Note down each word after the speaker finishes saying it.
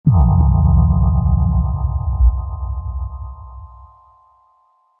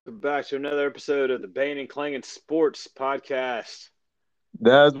back to another episode of the Bane and Clangin Sports Podcast.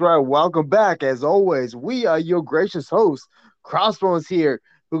 That's right. Welcome back. As always, we are your gracious hosts, Crossbones here,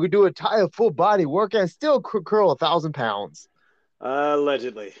 who can do a entire full body work and still curl 1,000 pounds.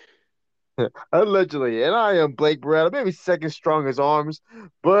 Allegedly. Allegedly. And I am Blake Beretta, maybe second strongest arms.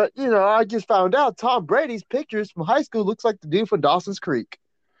 But, I just found out Tom Brady's pictures from high school looks like the dude from Dawson's Creek.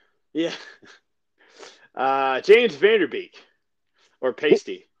 Yeah. James Vanderbeek. Or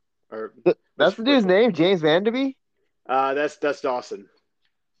Pasty. Or That's the dude's name, James Vanderby? that's Dawson.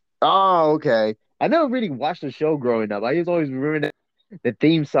 Oh, okay. I never really watched the show growing up. I just always remember the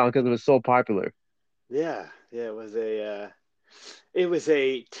theme song because it was so popular. Yeah, it was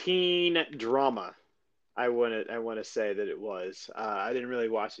a teen drama. I want to say that it was. I didn't really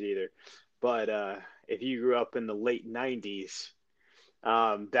watch it either. But if you grew up in the late 90s,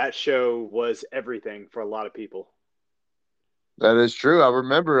 that show was everything for a lot of people. That is true. I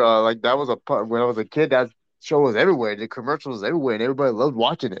remember, like that was a part when I was a kid. That show was everywhere. The commercials was everywhere, and everybody loved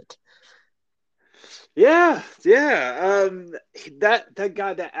watching it. Yeah. That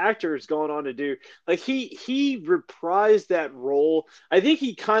guy, that actor is going on to do like he reprised that role. I think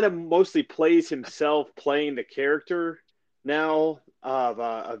he kind of mostly plays himself playing the character now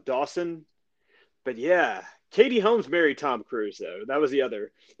of Dawson. But yeah, Katie Holmes married Tom Cruise though. That was the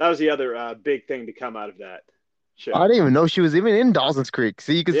other big thing to come out of that I show. didn't even know she was even in Dawson's Creek.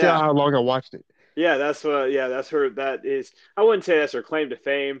 So you can see Yeah, how long I watched it. that's her. That is, I wouldn't say that's her claim to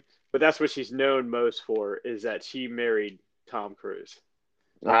fame, but that's what she's known most for is that she married Tom Cruise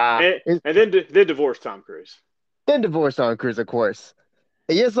Ah, and and then divorced Tom Cruise. then divorced on Cruise, of course.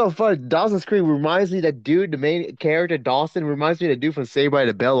 And yeah, it's so fun. Dawson's Creek reminds me that dude, the main character Dawson, reminds me of the dude from Saved by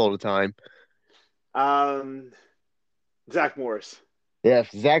the Bell all the time. Um, Zach Morris. Yeah,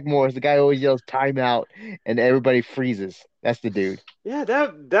 Zach Morris, the guy who always yells "timeout" and everybody freezes. That's the dude. Yeah,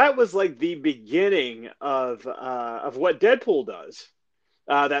 that was like the beginning of what Deadpool does.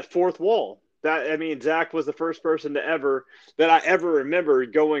 That fourth wall. That I mean, Zach was the first person to ever that I ever remember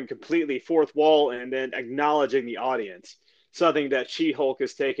going completely fourth wall and then acknowledging the audience. Something that She-Hulk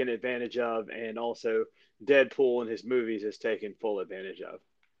has taken advantage of, and also Deadpool in his movies has taken full advantage of.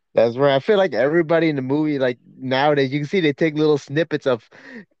 That's right. I feel like everybody in the movie, like nowadays, you can see they take little snippets of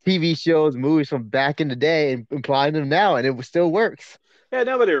TV shows, movies from back in the day and applying them now, and it still works. Yeah,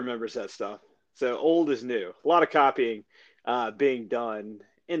 nobody remembers that stuff. So old is new. A lot of copying being done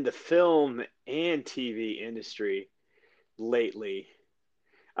in the film and TV industry lately.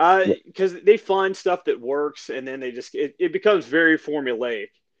 Because they find stuff that works and then it becomes very formulaic.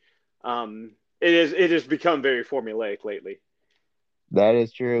 It has become very formulaic lately. That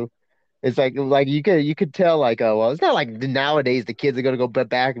is true. It's like you could tell like well it's not like nowadays the kids are gonna go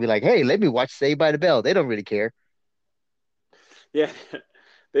back and be like, hey, let me watch Saved by the Bell. They don't really care. Yeah,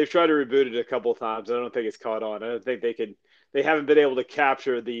 they've tried to reboot it a couple of times. I don't think it's caught on. I don't think they could. They haven't been able to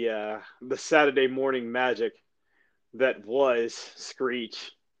capture the Saturday morning magic that was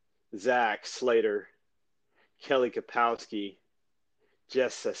Screech, Zach Slater, Kelly Kapowski,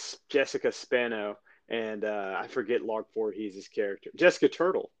 Jessica Spano, and I forget Log Voorhees' character, Jessica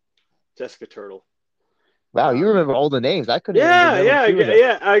Turtle. Jessica Turtle. Wow, you Um, remember all the names. I couldn't even yeah, remember a yeah, few of them.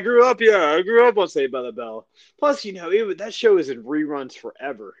 yeah. I grew up on Saved by the Bell. Plus, that show is in reruns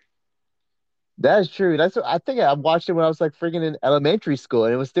forever. That is true. I think I watched it when I was like freaking in elementary school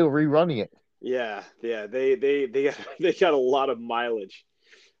and it was still rerunning it. Yeah. They got they got a lot of mileage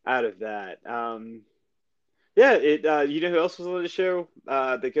out of that. Yeah. It. You know who else was on the show?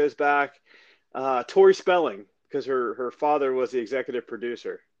 That goes back. Tori Spelling, because her father was the executive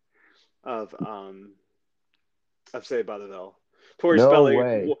producer of um of Saved by the Bell. Tori No Spelling,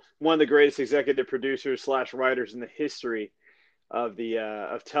 way. one of the greatest executive producers slash writers in the history of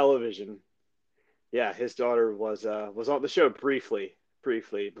television. Yeah, his daughter was on the show briefly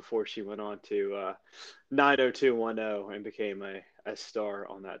before she went on to 90210 and became a star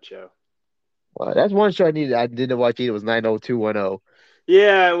on that show. Wow, that's one show I didn't watch either was 90210.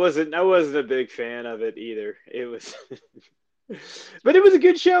 Yeah, I wasn't a big fan of it either. It was but it was a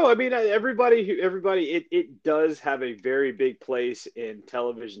good show. I mean, everybody it does have a very big place in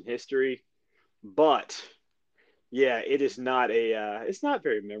television history, but yeah, it is not it's not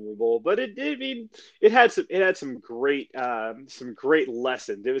very memorable, but I mean it had some great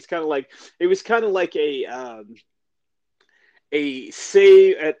lessons. It was kind of like a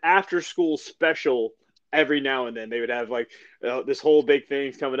say an after school special every now and then. They would have like this whole big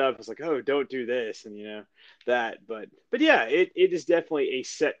thing's coming up. It's like, oh, don't do this, and that. But yeah, it is definitely a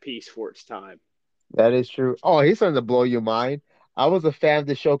set piece for its time. That is true. Oh, here's something to blow your mind. I was a fan of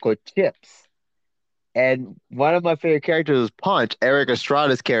the show called Chips. And one of my favorite characters was Punch, Eric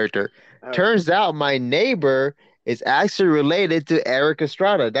Estrada's character. Oh, Turns out my neighbor is actually related to Eric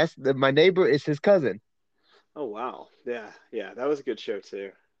Estrada. My neighbor is his cousin. oh wow, yeah, yeah, that was a good show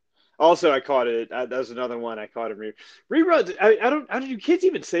too. Also, I caught it. That was another one I caught in reruns. I don't. Do kids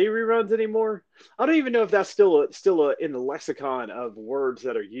even say reruns anymore? I don't even know if that's in the lexicon of words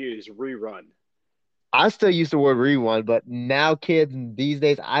that are used. Rerun. I still use the word rewind, but now kids these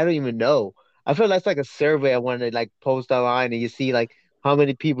days, I don't even know. I feel that's like a survey I want to like post online and you see like how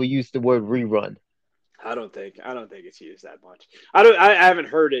many people use the word rerun. I don't think it's used that much. I don't. I haven't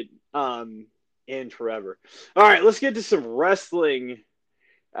heard it in forever. All right, let's get to some wrestling.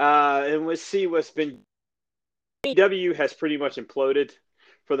 And let's see what's been. AEW has pretty much imploded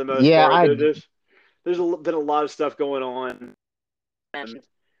for the most Yeah, part. I Been a lot of stuff going on.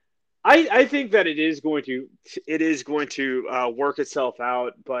 I think that it is going to work itself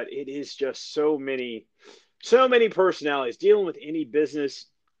out, but it is just so many personalities dealing with any business.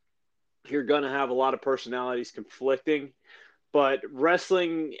 You're going to have a lot of personalities conflicting, but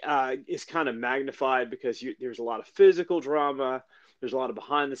wrestling is kind of magnified because there's a lot of physical drama. There's a lot of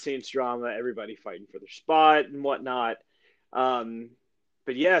behind the scenes drama. Everybody fighting for their spot and whatnot. Um,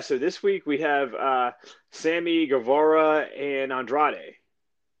 but yeah, so this week we have Sammy Guevara and Andrade.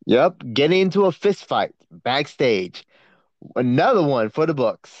 yep, getting into a fist fight backstage. Another one for the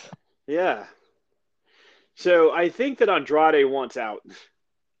books. Yeah. So I think that Andrade wants out.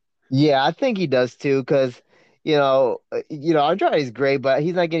 Yeah, I think he does too, because Andrade is great, but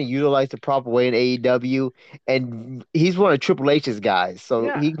he's not getting utilized the proper way in AEW, and he's one of Triple H's guys, so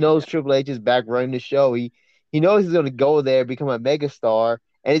Yeah, he knows yeah. Triple H is back running the show. He knows he's going to go there, become a megastar,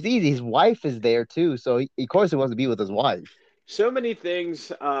 and it's easy. His wife is there too, so of course he wants to be with his wife. So many things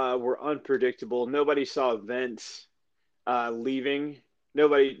were unpredictable. Nobody saw Vince leaving.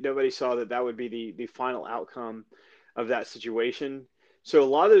 Nobody saw that that would be the final outcome of that situation. So a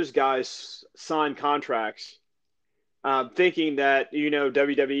lot of those guys signed contracts thinking that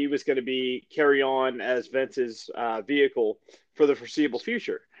WWE was going to be carry on as Vince's vehicle for the foreseeable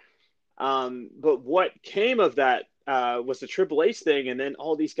future. But what came of that was the Triple H thing, and then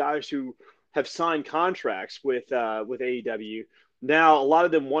all these guys who have signed contracts with AEW. Now a lot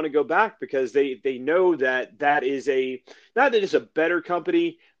of them want to go back because they know that that is a not that it's a better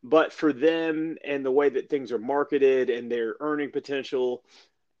company, but for them and the way that things are marketed and their earning potential,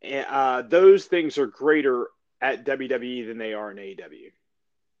 those things are greater at WWE than they are in AEW.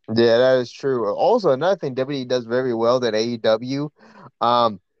 Yeah, that is true. Also, another thing WWE does very well than AEW.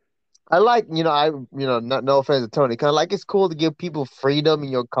 Um, I like, not no offense to Tony, kind of like it's cool to give people freedom in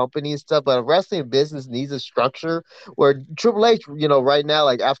your company and stuff, but a wrestling business needs a structure where Triple H, right now,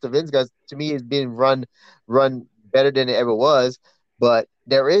 like after Vince guys, to me, is being run better than it ever was. But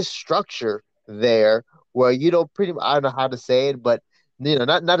there is structure there where you don't pretty, I don't know how to say it, but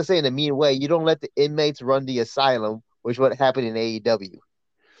not to say in a mean way, you don't let the inmates run the asylum, which what happened in AEW.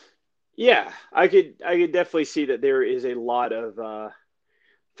 Yeah, I could definitely see that there is a lot of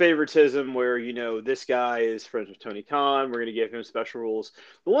favoritism where this guy is friends with Tony Khan. We're going to give him special rules.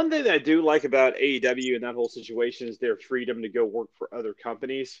 The one thing that I do like about AEW and that whole situation is their freedom to go work for other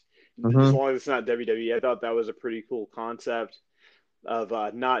companies, as Hmm. long as it's not WWE. I thought that was a pretty cool concept of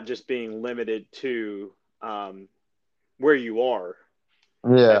not just being limited to where you are.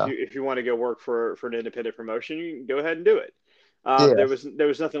 Yeah. If you want to go work for an independent promotion, you can go ahead and do it. Yeah. There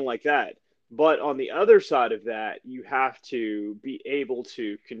was nothing like that. But on the other side of that, you have to be able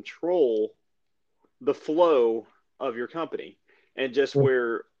to control the flow of your company and just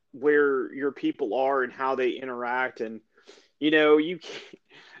where your people are and how they interact. And you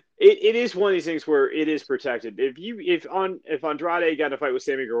it is one of these things where it is protected. If Andrade got in a fight with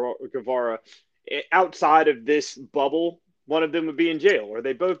Sammy Guevara outside of this bubble, one of them would be in jail, or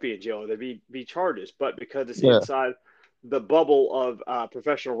they both be in jail, or they be charges. But because it's Yeah. inside the bubble of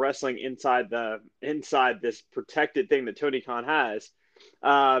professional wrestling, inside this protected thing that Tony Khan has,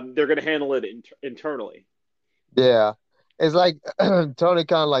 they're going to handle it internally. Yeah. It's like Tony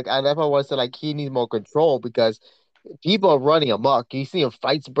Khan, like I that's why I want to say like he needs more control because people are running amok. You see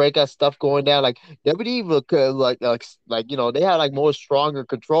fights break out, stuff going down. Like WWE look they had like more stronger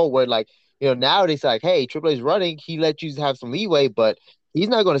control where like nowadays like hey Triple H's running, he let you have some leeway, but he's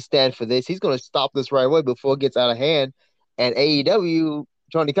not going to stand for this. He's going to stop this right away before it gets out of hand. And AEW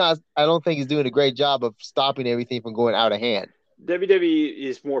Tony Khan, I don't think he's doing a great job of stopping everything from going out of hand. WWE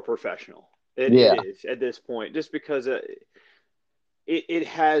is more professional. It Yeah. is at this point, just because it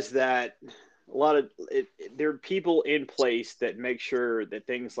has that a lot of there are people in place that make sure that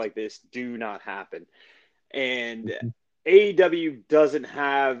things like this do not happen. And AEW doesn't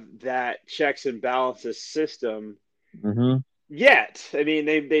have that checks and balances system Hmm. yet. I mean,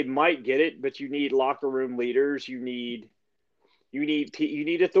 they might get it, but you need locker room leaders. You need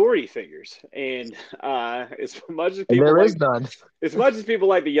authority figures, and as much as And people there is like none. as much as people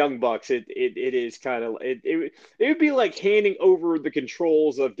like the Young Bucks, it is kind of it would be like handing over the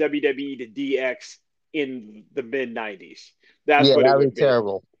controls of WWE to DX in the mid '90s. That's Yeah, what it that'd would be be.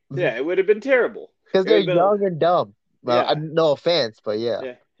 terrible. Yeah, it would have been terrible. Because It would they're have been young and dumb. Well, yeah, no offense, but yeah.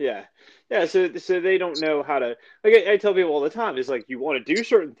 yeah, yeah, yeah. So they don't know how to. Like I tell people all the time, it's like you want to do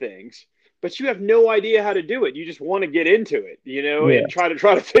certain things, but you have no idea how to do it. You just want to get into it, Yeah. and try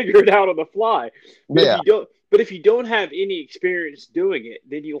to figure it out on the fly. But if Yeah, you don't, but if you don't have any experience doing it,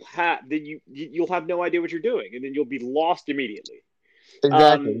 then you'll have no idea what you're doing, and then you'll be lost immediately.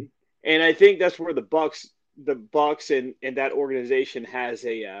 exactly. Um, and I think that's where the Bucks and that organization has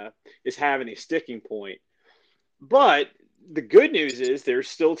a is having a sticking point. But the good news is there's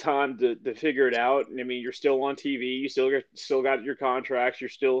still time to figure it out. I mean, you're still on TV. You still got your contracts.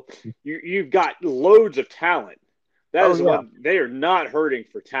 You've got loads of talent. That Oh is yeah. one they are not hurting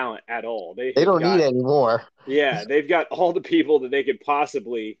for talent at all. They They have don't need got any more. yeah, they've got all the people that they could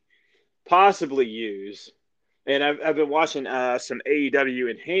possibly use. And I've been watching some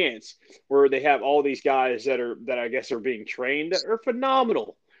AEW Enhance where they have all these guys that I guess are being trained that are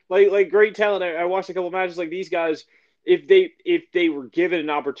phenomenal, like great talent. I watched a couple of matches like these guys. If they were given an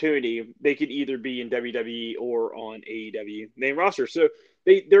opportunity, they could either be in WWE or on AEW main roster. So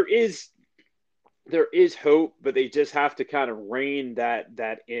they there is hope, but they just have to kind of rein that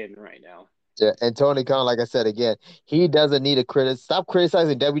in right now. Yeah, and Tony Khan, like I said again, he doesn't need a critic. Stop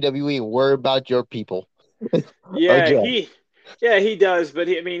criticizing WWE and worry about your people. Yeah, Again. he does, but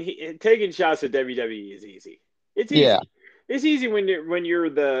I mean, taking shots at WWE is easy. It's Yeah. easy. It's easy when you're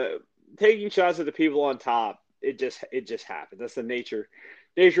the taking shots at the people on top. It just happens. That's the nature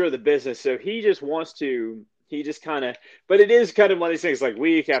of the business. So he just wants to. He just kind of, but it is kind of one of these things. Like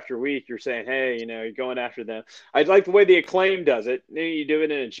week after week, you're saying, "Hey, you're going after them." I like the way the Acclaim does it. You do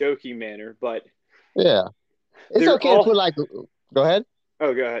it in a joking manner, but Yeah. It's they're okay to all. put like go ahead.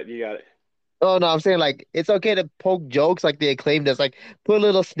 Oh, go ahead. You got it. Oh no, I'm saying like it's okay to poke jokes like the acclaim does, like put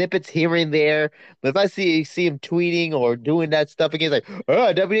little snippets here and there. But if I see him tweeting or doing that stuff again, like,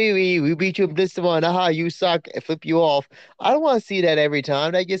 oh WWE, we beat you in this one, aha, you suck, I flip you off. I don't want to see that every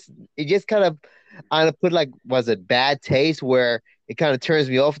time. It just kind of put like was it bad taste where it kind of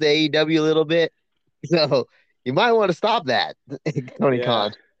turns me off the AEW a little bit. So you might want to stop that, Tony Yeah.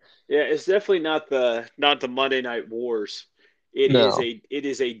 Khan. Yeah, it's definitely not the Monday Night Wars. It is No.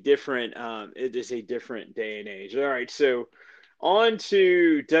 a different day and age. All right, so on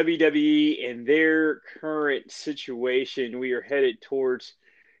to WWE and their current situation. We are headed towards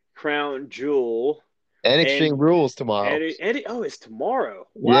Crown Jewel And Extreme and Rules tomorrow. oh, it's tomorrow.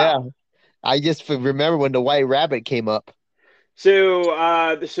 Yeah. Wow. I just remember when the White Rabbit came up. So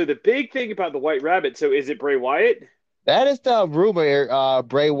the big thing about the White Rabbit. So is it Bray Wyatt? That is the rumor,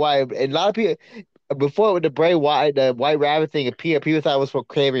 Bray Wyatt. And a lot of people, before with the White Rabbit thing appeared, people thought it was for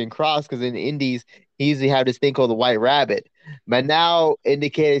Karrion Kross because in the Indies, he usually have this thing called the White Rabbit. But now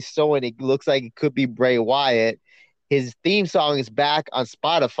indicated showing it looks like it could be Bray Wyatt. His theme song is back on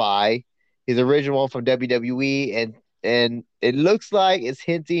Spotify, his original one from WWE, and it looks like it's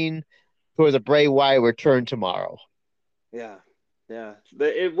hinting towards a Bray Wyatt return tomorrow. Yeah, yeah.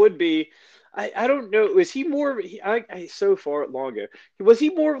 It would be. I don't know. Was he more? So far long ago. Was he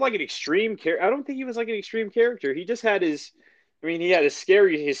more of like an extreme character? I don't think he was like an extreme character. He just had his. I mean, he had his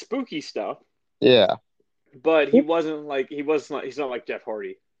spooky stuff, Yeah. but he wasn't. He's not like Jeff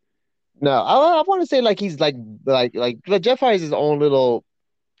Hardy. No, I want to say like he's like Jeff Hardy's his own little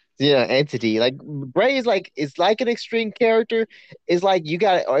entity. Like Bray is like it's like an extreme character. It's like you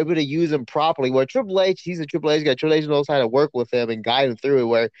got to able to use him properly. Where Triple H, he's a Triple H guy. Triple H knows how to work with him and guide him through it.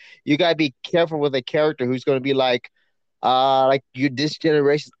 Where you got to be careful with a character who's going to be like you this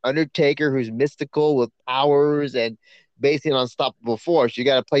generation's Undertaker, who's mystical with powers and basically an unstoppable force. You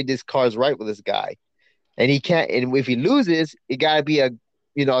got to play these cards right with this guy, and he can't. And if he loses, it got to be a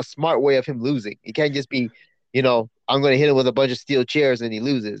smart way of him losing. It can't just be, I'm going to hit him with a bunch of steel chairs and he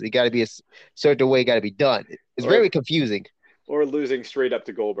loses. It got to be a certain way. It got to be done. It's or very confusing. or losing straight up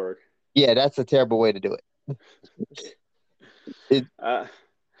to Goldberg. Yeah, that's a terrible way to do it. It Uh,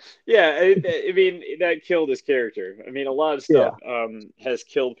 yeah, I mean that killed his character. I mean, a lot of yeah. stuff has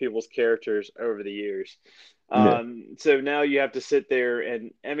killed people's characters over the years. Yeah. So now you have to sit there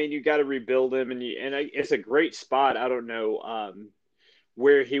and I mean you got to rebuild him it's a great spot. I don't know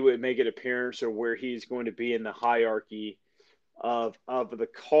where he would make an appearance or where he's going to be in the hierarchy of the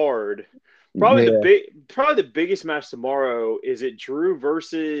card. Yeah, Probably the biggest match tomorrow is it Drew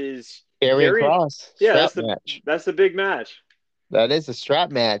versus Karrion Karrion. Cross Yeah, strap match. that's the big match. That is a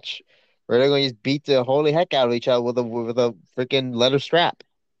strap match where they're going to just beat the holy heck out of each other with a freaking leather strap.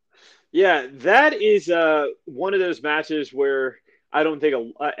 Yeah, that is one of those matches where I don't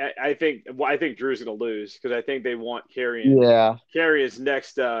think I think Drew's going to lose because I think they want Karrion. Yeah, Karrion's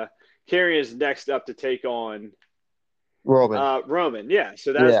next. Karrion's next up to take on Roman. Roman. Yeah,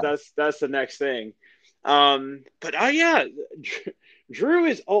 so Yeah, that's the next thing. But yeah, Drew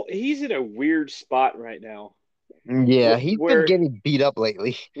is he's in a weird spot right now yeah, he's been where getting beat up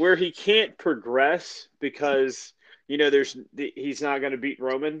lately. he can't progress because he's not going to beat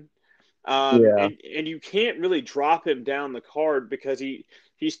Roman. Yeah, And you can't really drop him down the card because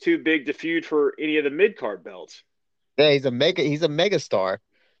he's too big to feud for any of the mid card belts. yeah, he's a mega star.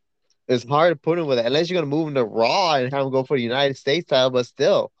 It's hard to put him with it unless you're gonna move him to Raw and have him go for the United States title, but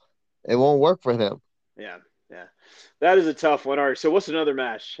still, it won't work for him. Yeah, yeah, that is a tough one. All right, so what's another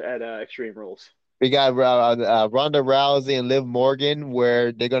match at Extreme Rules? We got Ronda Rousey and Liv Morgan,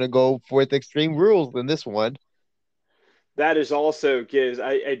 where they're gonna go for the Extreme Rules in this one. That is also gives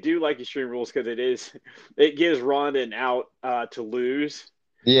I do like Extreme Rules because it gives Ronda an out to lose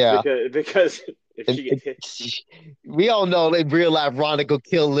Yeah, because if and, she gets hit, we all know in real life Ronda could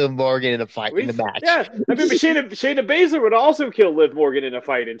kill Liv Morgan in a fight in we the match. yeah I mean but Shayna Baszler would also kill Liv Morgan in a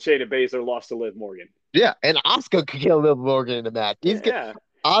fight and Shayna Baszler lost to Liv Morgan. Yeah, and Oscar could kill Liv Morgan in the match. Yeah, yeah,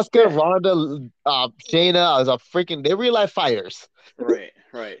 Oscar, yeah. Ronda, Shayna is a freaking they're real life fighters. Right,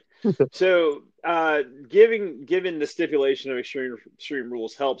 right. So, given the stipulation of extreme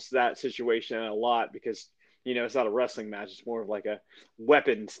rules helps that situation a lot because it's not a wrestling match; it's more of like a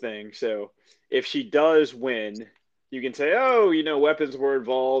weapons thing. So, if she does win, you can say, "Oh, weapons were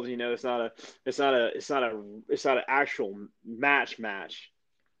involved." It's not an actual match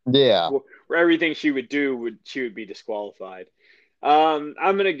Yeah, where everything she would be disqualified. I'm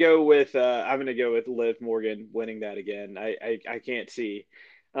gonna go with Liv Morgan winning that again. I can't see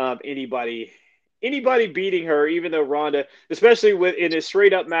anybody beating her, even though Ronda, especially in a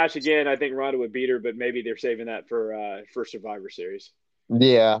straight up match again, I think Ronda would beat her, but maybe they're saving that for Survivor Series.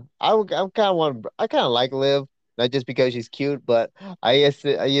 yeah. I kind of like Liv, not just because she's cute, but I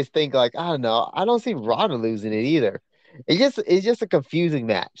just think like I don't know. I don't see Ronda losing it either. It's just a confusing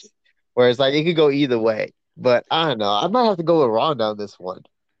match, where it's like it could go either way. But I don't know. I might have to go with Ronda on this one.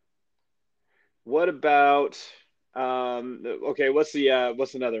 What about okay, what's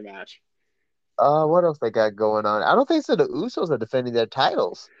another match? What else they got going on? I don't think so. The Usos are defending their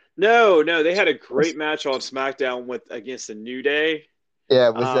titles. No, no, they had a great match on SmackDown with against the New Day. Yeah,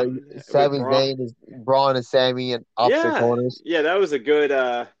 it was With Sami Braun. Zayn is Braun and Sami in opposite Yeah, corners. yeah, that was a good.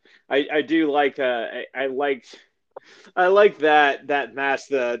 I do like. I like that match.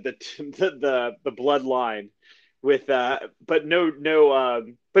 The bloodline with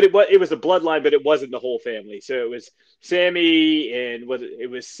but but it was a bloodline, but it wasn't the whole family. So it was Sammy and it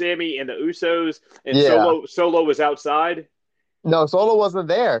was Sammy and the Usos, and Yeah. Solo was outside. No, Solo wasn't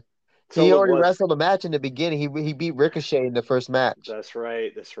there. He Solo already was. wrestled a match in the beginning. He beat Ricochet in the first match. That's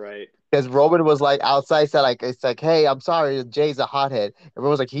right. That's right. Because Roman was like outside, said like it's like, hey, I'm sorry, Jay's a hothead.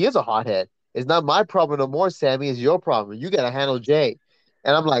 Everyone was like, he is a hothead. It's not my problem no more, Sammy. It's your problem. You gotta handle Jay.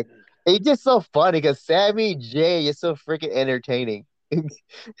 And I'm like, it's just so funny because Sammy Jay is so freaking entertaining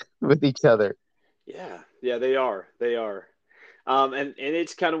with each other. Yeah, yeah, they are. They are. And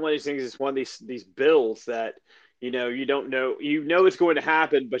it's kind of one of these things. It's one of these bills that you don't know. You know it's going to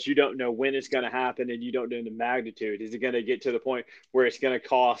happen, but you don't know when it's going to happen, and you don't know the magnitude. Is it going to get to the point where it's going to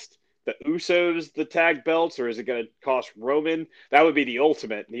cost the Usos the tag belts, or is it going to cost Roman? That would be the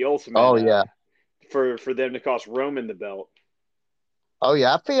ultimate Oh yeah. for them to cost Roman the belt. Oh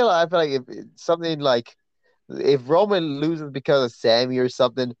yeah. I feel like if something like if Roman loses because of Sammy or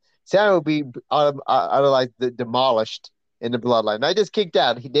something, Sammy will be out of like demolished in the bloodline. Not just kicked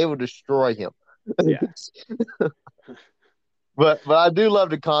out. They will destroy him. Yeah, But I do love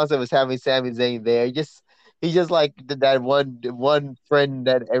the concept of having Sami Zayn there. He's just like that one friend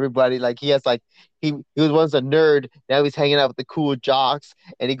that everybody like. He has like he was once a nerd. Now he's hanging out with the cool jocks,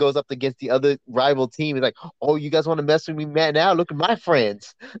 and he goes up against the other rival team. He's like, "Oh, you guys want to mess with me, man? Now look at my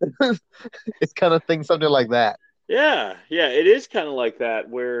friends." It's kind of thing, something like that. yeah, yeah. It is kind of like that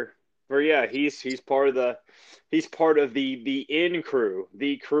where yeah, he's part of the in crew,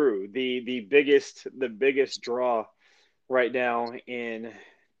 the biggest draw right now in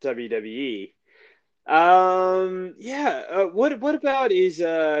WWE. Yeah. What about is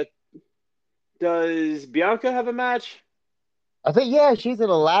does Bianca have a match? I think yeah, she's in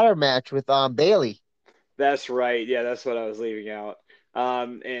a ladder match with Bailey. That's right. Yeah, that's what I was leaving out.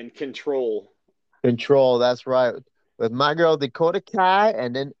 and Control. Control, that's right. With my girl Dakota Kai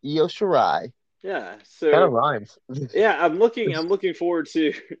and then Io Shirai. Yeah. Kind of So rhymes. yeah, I'm looking forward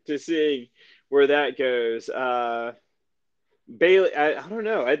to to seeing where that goes. Bailey, I don't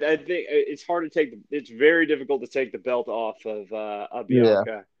know. I think it's hard to take. It's very difficult to take the belt off of Yeah.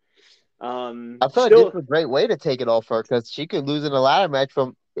 Bianca. I feel like this is Still, a great way to take it off her because she could lose in a ladder match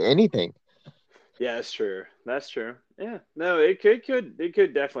from anything. yeah, that's true. That's true. Yeah, no, it could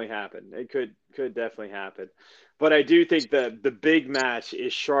definitely happen. It could definitely happen. But I do think the big match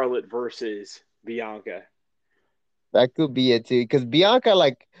is Charlotte versus Bianca. That could be it too. Because Bianca,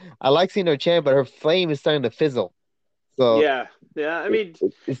 like, I like seeing her champ, but her flame is starting to fizzle. So Yeah, yeah. I it, mean,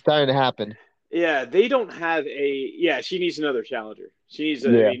 it's starting to happen. yeah, they don't have a. Yeah, she needs another challenger. She needs. I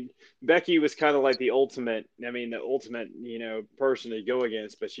Yeah. mean, Becky was kind of like the ultimate. I mean, the ultimate, person to go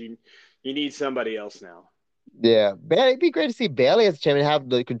against. But you need somebody else now. Yeah. Bailey, it'd be great to see Bailey as champion have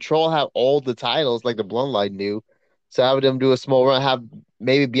the control, have all the titles like the Bloodline do. So have them do a small run, have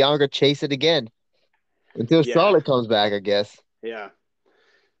maybe Bianca chase it again until Yeah, Charlotte comes back, I guess. yeah.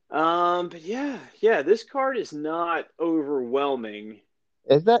 But yeah, yeah. This card is not overwhelming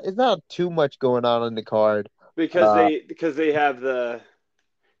It's not too much going on in the card. Uh because they have the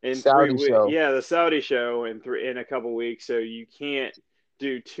in Saudi 3 weeks. show. Yeah, the Saudi show in a couple weeks. So you can't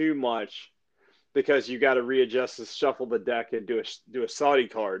do too much because you got to readjust the shuffle the deck and do a Saudi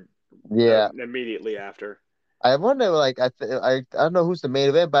card Yeah. immediately after. I wonder, like, I don't know who's the main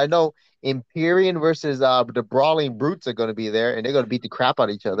event, but I know Imperium versus the Brawling Brutes are going to be there, and they're going to beat the crap out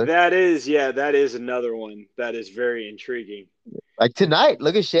of each other. That is another one that is very intriguing. Like tonight,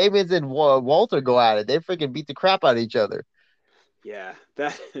 look at Sheamus and Walter go at it. They freaking beat the crap out of each other. Yeah,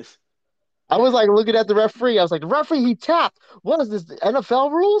 that is. I was like looking at the referee. I was like, the referee, he tapped. What is this? The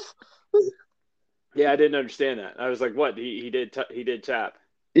NFL rules? Yeah, I didn't understand that. I was like, what? He did tap.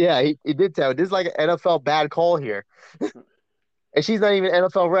 Yeah, he did tap. This is like an NFL bad call here, and she's not even an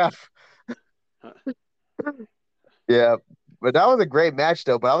NFL ref. Yeah, but that was a great match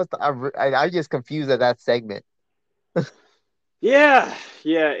though. But I just confused at that segment. Yeah,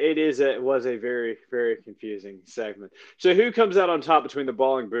 yeah, it was a very confusing segment. So who comes out on top between the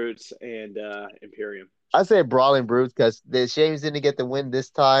Balling Brutes and Imperium? I say Brawling Brutes because the Shames didn't get the win this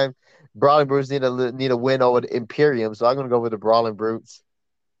time. Brawling Brutes need a win over the Imperium, so I'm gonna go with the Brawling Brutes.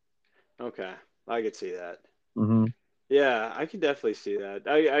 Okay, I could see that. Hmm. Yeah, I can definitely see that.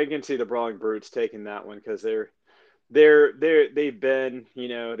 I can see the Brawling Brutes taking that one because they've been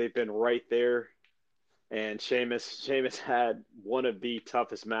they've been right there, and Sheamus had one of the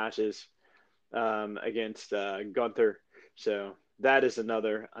toughest matches against Gunther, so that is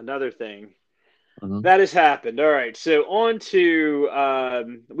another thing Hmm. that has happened. All right, so on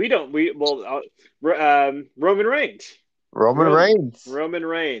to we don't we well Roman Reigns, Roman Ro- Reigns. Roman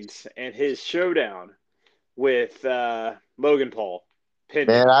Reigns and his showdown with Logan Paul Man,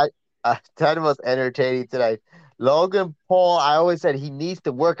 pending. I thought it was entertaining tonight. Logan Paul, I always said he needs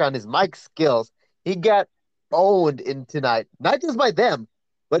to work on his mic skills. He got owned in tonight, not just by them,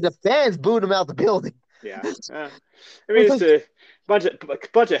 but the fans booed him out the building. Yeah, I I mean was it's like, a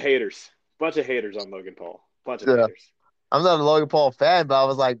bunch of haters, bunch of haters on Logan Paul, bunch of yeah. haters. I'm not a Logan Paul fan, but I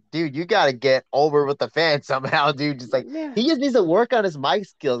was like, dude, you gotta get over with the fans somehow, dude. Just like Yeah, he just needs to work on his mic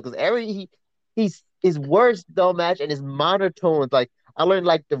skills because he's his words don't match and his monotones. Like I learned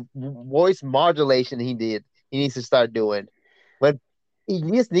like the voice modulation he did. He needs to start doing. When he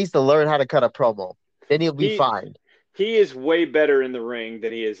just needs to learn how to cut a promo, then he'll be he fine. he is way better in the ring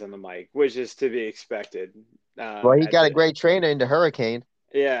than he is on the mic, which is to be expected. Well, he At got a the great trainer in the Hurricane.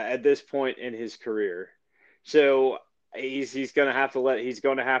 Yeah, at this point in his career, so he's gonna have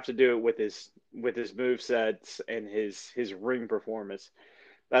to do it with his move sets and his ring performance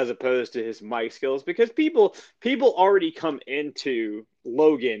as opposed to his mic skills because people already come into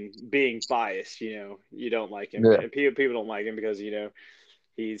Logan being biased. You don't like him, Yeah. and people don't like him because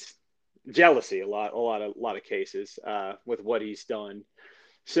he's jealousy a lot of cases with what he's done.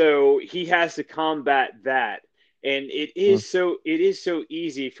 So he has to combat that. And Mm. it is so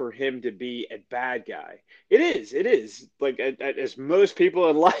easy for him to be a bad guy. It is like as most people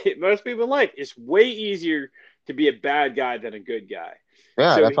in life, it's way easier to be a bad guy than a good guy.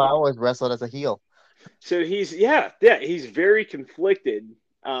 Yeah, So that's why I he, always wrestled as a heel. so he's yeah, he's very conflicted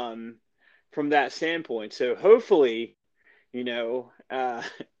um, from that standpoint. So hopefully, you know,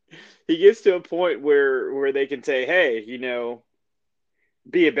 he gets to a point where they can say, hey,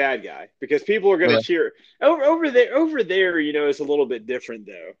 be a bad guy because people are going to Yeah. cheer over there. Is a little bit different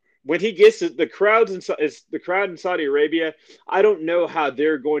though. When he gets to the crowds is the crowd in Saudi Arabia, I don't know how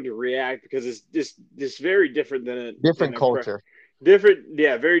they're going to react because it's just very different than Different culture. different,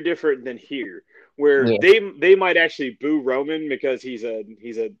 yeah, very different than here, where Yeah, they might actually boo Roman because he's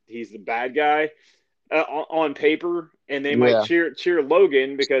the bad guy on paper, and they might yeah, cheer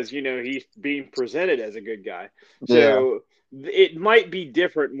Logan because he's being presented as a good guy. yeah, So it might be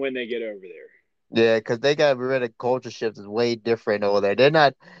different when they get over there. yeah. Because they got rid of culture shifts is way different over there. They're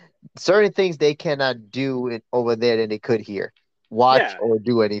not certain things they cannot do over there than they could here. Watch Yeah, or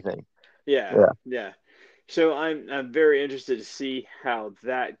do anything. yeah, Yeah. yeah. So I'm very interested to see how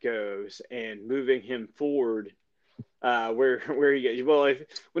that goes and moving him forward. Where he gets well,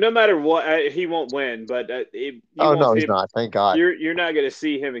 no matter what, he won't win, but you Oh won't no, see he's him. not. Thank God. You're not going to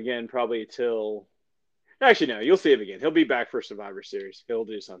see him again probably till actually no, you'll see him again. He'll be back for Survivor Series. He'll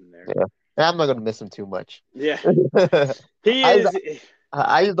do something there. Yeah, I'm not gonna miss him too much. Yeah, he I is.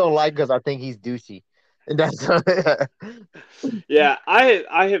 I just don't like because I think he's douchey, and that's Yeah,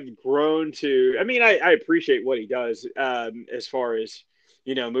 I have grown to. I mean, I appreciate what he does as far as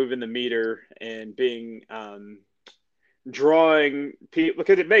moving the meter and being drawing people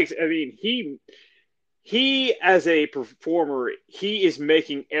because it makes. I mean, he as a performer, he is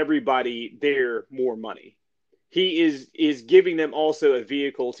making everybody there more money. He is giving them also a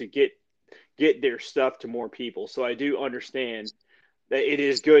vehicle to get their stuff to more people. So I do understand that it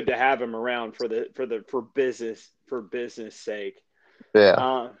is good to have him around for business sake. yeah.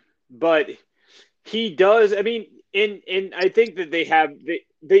 Uh, but he does. I mean, and I think that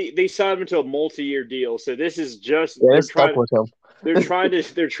they signed him to a multi-year deal. So this is just Yeah, they're stuck with him. they're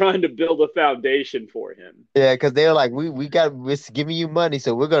trying to build a foundation for him. Yeah, because they're like, we're giving you money,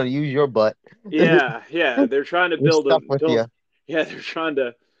 so we're gonna use your butt. Yeah, yeah, they're trying to We're build a stuck with build. you. Yeah, they're trying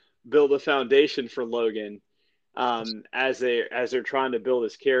to build a foundation for Logan, as they're trying to build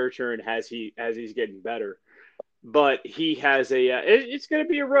his character and as he's getting better. But he has it's going to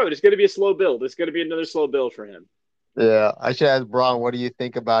be a road. It's going to be a slow build. It's going to be another slow build for him. Yeah, I should ask Braun, what do you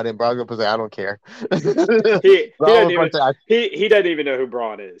think about him? Braun's gonna say, I don't care. He Braun doesn't will even probably say, he doesn't even know who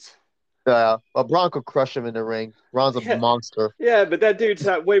Braun is. well, Braun could crush him in the ring. Braun's a Yeah, monster. yeah, but that dude's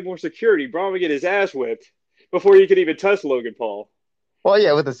got way more security. Braun would get his ass whipped before he could even touch Logan Paul. Well,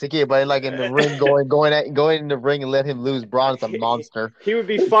 yeah, with the security, but like in the ring, going in the ring and let him lose. Braun's a monster. He would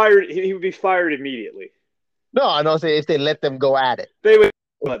be fired. He would be fired immediately. No, I don't say if they let them go at it. They would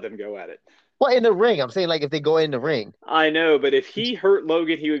let them go at it. Well, in the ring, I'm saying like if they go in the ring. I know, but if he hurt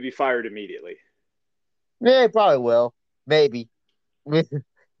Logan, he would be fired immediately. Yeah, probably will. Maybe.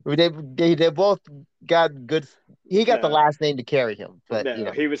 They both got good. He got the No, last name to carry him, but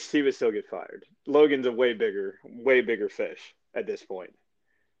no, he would still get fired. Logan's a way bigger fish at this point.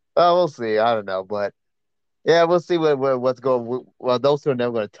 we'll see. I don't know, but yeah, we'll see what's going. Well, those two are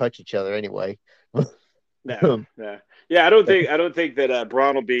never going to touch each other anyway. No, no, yeah, I don't think that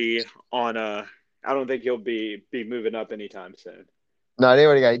Braun will be on. I don't think he'll be moving up anytime soon. No, they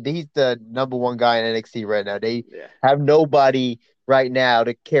already got. He's the number one guy in NXT right now. They Yeah, have nobody right now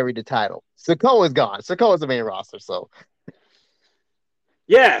to carry the title. Sikoa's gone. Sikoa's the main roster, so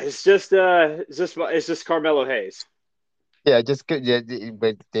yeah, it's just Carmelo Hayes. yeah, just good. Yeah,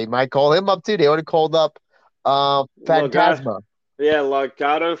 but they might call him up too. They already called up, Legado, Phantasma. yeah,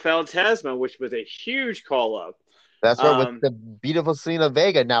 Legado Fantasma, which was a huge call up. That's right, with Um, the beautiful Selena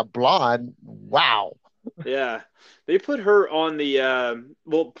Vega now blonde. Wow, Yeah, they put her on the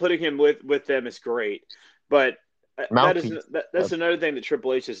well, putting him with them is great, but mouthpiece. that's another thing that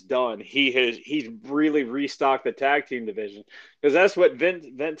Triple H has done. He's really restocked the tag team division because that's what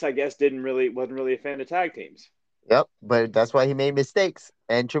Vince I guess wasn't really a fan of tag teams. Yep, but that's why he made mistakes,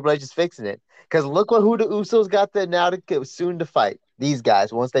 and Triple H is fixing it. Because look who the Usos got there now to soon to fight these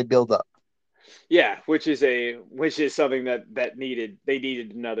guys once they build up. Yeah, which is something that they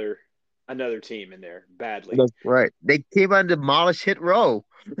needed another team in there badly. That's right. They came on to demolish Hit Row.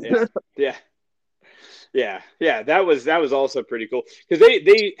 Yeah, yeah, yeah. That was also pretty cool because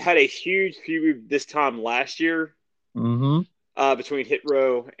they had a huge feud this time last year Mm-hmm. between Hit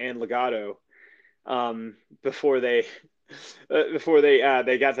Row and Legato before they got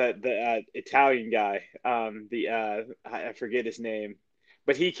the Italian guy the I forget his name,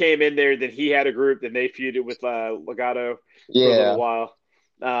 but he came in there. Then he had a group. Then they feuded with Legato for a little Yeah, while.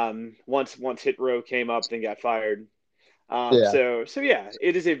 Once Hit Row came up, then got fired. yeah. So yeah,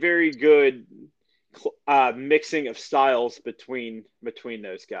 it is a very good mixing of styles between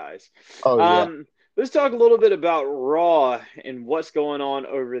those guys. Oh yeah. Let's talk a little bit about Raw and what's going on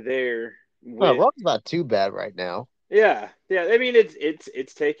over there Well, with. Raw's not too bad right now. Yeah, yeah. I mean,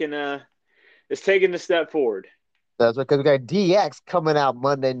 it's taken a step forward. That's because we got DX coming out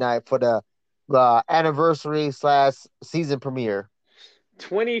Monday night for the anniversary slash season premiere.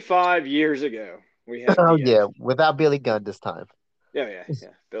 25 years ago, we had Oh DX. yeah, without Billy Gunn this time. Yeah, yeah, yeah.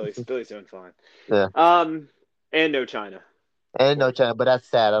 Billy's doing fine. Yeah, Um, and no China, of and no course. China, but that's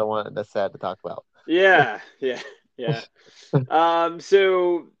sad. I don't want. That's sad to talk about. Yeah, yeah, yeah.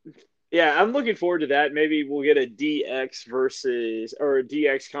 So yeah, I'm looking forward to that. Maybe we'll get a DX versus or a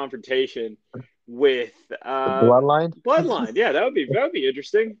DX confrontation with The bloodline. Bloodline. Yeah, that would be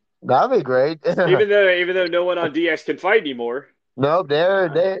interesting. That'd be great. Even though no one on DX can fight anymore. Nope, they're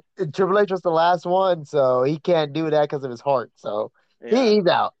Uh, they Triple H was the last one, so he can't do that because of his heart. So yeah, he's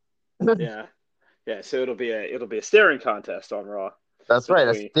out. yeah, yeah. So it'll be a staring contest on Raw That's right,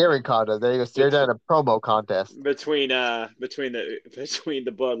 a between steering contest. There you go, steer between down a promo contest. between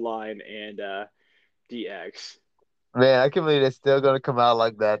the Bloodline and DX. Man, I can't believe they're still gonna come out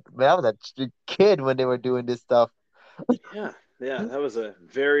like that. Man, I was a kid when they were doing this stuff, Yeah, yeah. That was a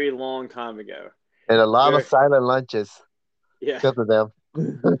very long time ago. and a lot of Very silent lunches yeah. because of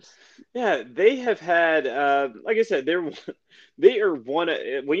them. Yeah, they have had, like I said, they are when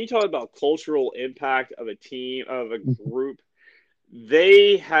you talk about cultural impact of a team of a group,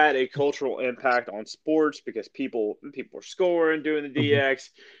 they had a cultural impact on sports because people were scoring doing the DX.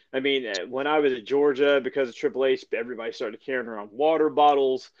 I mean, when I was at Georgia, because of Triple H, everybody started carrying around water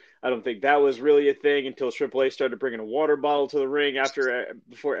bottles. I don't think that was really a thing until Triple H started bringing a water bottle to the ring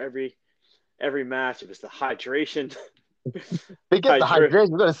before every match. It was the hydration, They get the hydra, hydration.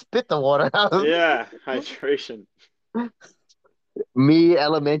 We're gonna spit the water out. yeah, hydration. Me,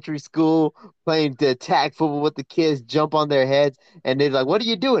 elementary school, playing the tag football with the kids, jump on their heads, and they're like, "What are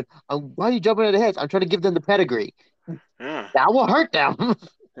you doing? Why are you jumping on their heads? I'm trying to give them the pedigree. Yeah, That will hurt them."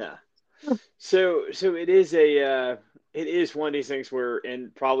 yeah. So it is one of these things where,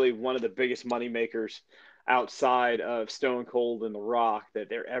 and probably one of the biggest money makers outside of Stone Cold and The Rock that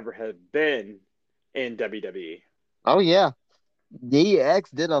there ever have been in WWE. Oh yeah, DX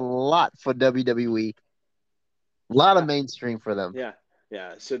did a lot for WWE. A lot of Yeah, mainstream for them. yeah,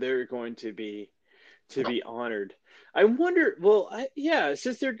 yeah. So they're going to be honored. I wonder. Well, yeah,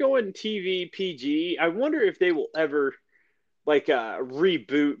 since they're going TV PG, I wonder if they will ever like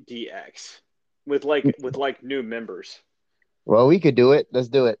reboot DX with new members. Well, we could do it. Let's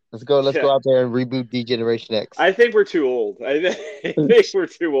do it. Let's go. Let's Yeah, go out there and reboot D Generation X. I think we're too old. I think we're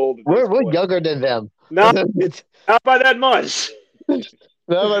too old at this We're point. younger than them. Not not by that much.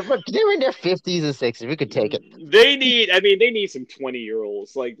 No, but they're in their 50s and 60s. We could take it. They need. I mean, they need some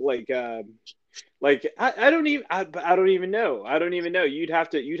 20-year-olds. I don't even know. I don't even know. You'd have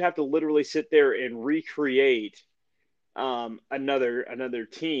to literally sit there and recreate another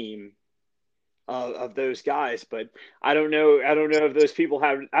team of those guys. But I don't know. I don't know if those people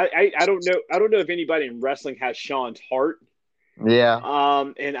have. I don't know. I don't know if anybody in wrestling has Sean's heart. Yeah.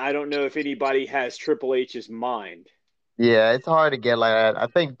 And I don't know if anybody has Triple H's mind. Yeah, it's hard to get like that. I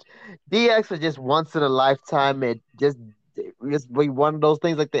think DX was just once in a lifetime. It just be one of those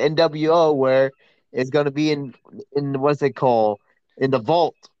things like the NWO where it's gonna be in what's it called in the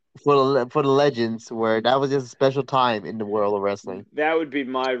vault for the legends where that was just a special time in the world of wrestling. That would be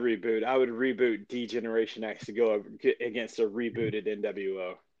my reboot. I would reboot D Generation X to go against a rebooted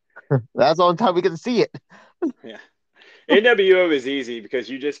NWO. That's the only time we get to see it. Yeah. NWO is easy because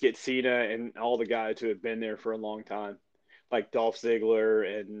you just get Cena and all the guys who have been there for a long time, like Dolph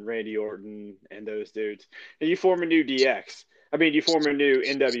Ziggler and Randy Orton and those dudes. And you form a new DX. I mean, you form a new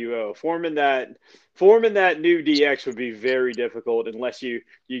NWO. Forming that new DX would be very difficult unless you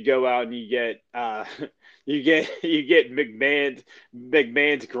go out and you get you get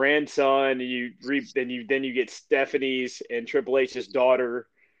McMahon's grandson. Then you get Stephanie's and Triple H's daughter.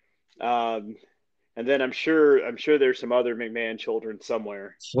 Um, and then I'm sure there's some other McMahon children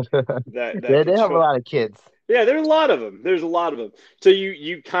somewhere that They could have a join. lot of kids. Yeah, there's a lot of them. There's a lot of them. So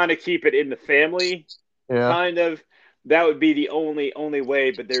you kind of keep it in the family, Yeah. kind of. That would be the only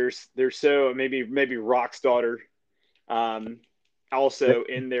way. But there's so maybe Rock's daughter, um, also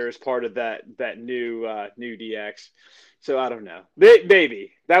in there as part of that new DX. So I don't know.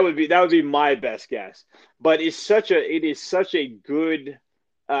 Maybe that would be my best guess. But it is such a good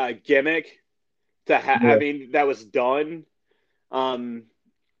gimmick to have. I Yeah. mean, that was done. Um,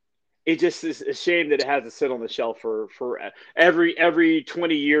 it just is a shame that it has to sit on the shelf for every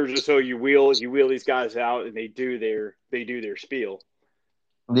 20 years or so. You wheel these guys out and they do their spiel.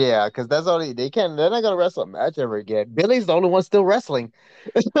 Yeah, because that's only they're not gonna wrestle a match ever again. Billy's the only one still wrestling.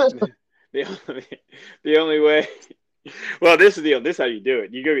 The only, the only way. Well, this is the deal. This is how you do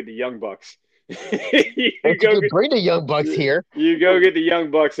it. You go get the Young Bucks. you If you go could get bring the Young Bucks here. you go get the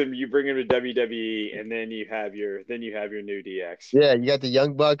Young Bucks and you bring them to WWE, and then you have your new DX. Yeah, you got the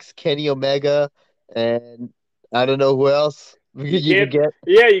Young Bucks, Kenny Omega, and I don't know who else. You because you can't, forget.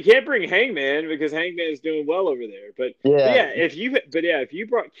 yeah, you can't bring Hangman because Hangman is doing well over there. But Yeah, yeah, if you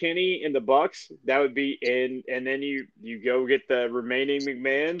brought Kenny and the Bucks, that would be in, and then you go get the remaining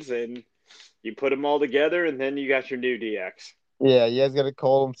McMahons and you put them all together, and then you got your new DX. yeah, you guys gotta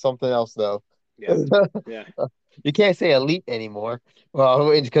call him something else though. Yeah, yeah, You can't say elite anymore.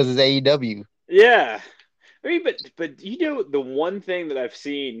 Well, it's because it's AEW. yeah. I mean, but the one thing that I've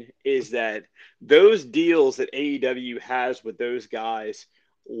seen is that those deals that AEW has with those guys,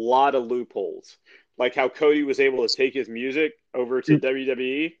 a lot of loopholes. Like how Cody was able to take his music over to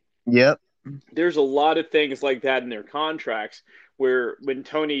WWE. Yep. There's a lot of things like that in their contracts where when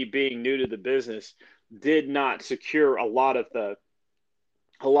Tony, being new to the business, did not secure a lot of the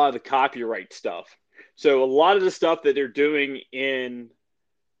copyright stuff. So a lot of the stuff that they're doing in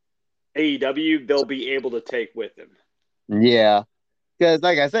AEW, they'll be able to take with them. Yeah. Because,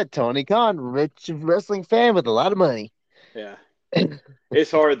 like I said, Tony Khan, rich wrestling fan with a lot of money. Yeah.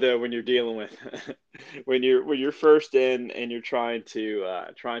 It's hard though when you're dealing with when you're first in and you're trying to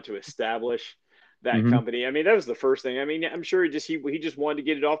establish that Hmm. company. I mean, that was the first thing. I mean, I'm sure he just wanted to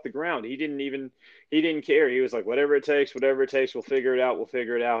get it off the ground. He didn't care. He was like, whatever it takes, we'll figure it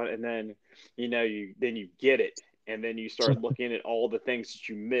out, and then you get it, and then you start looking at all the things that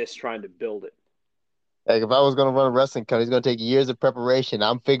you missed trying to build it. Like, if I was going to run a wrestling company, it's going to take years of preparation.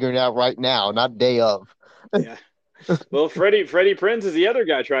 I'm figuring it out right now, not day of. Yeah. Well, Freddie Prinze is the other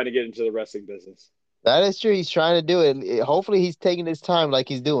guy trying to get into the wrestling business. That is true. He's trying to do it. Hopefully, he's taking his time like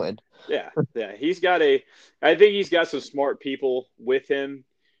he's doing. Yeah, yeah. I think he's got some smart people with him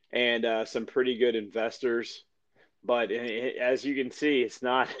and some pretty good investors. But as you can see, it's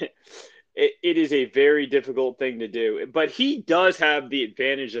not. It is a very difficult thing to do. But he does have the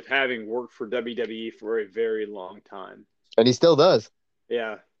advantage of having worked for WWE for a very long time. And he still does,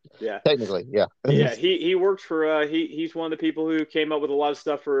 Yeah, yeah, technically. Yeah. yeah. He works for. He's one of the people who came up with a lot of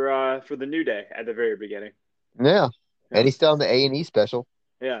stuff for the New Day at the very beginning. Yeah. And Yeah, he's still on the A&E special.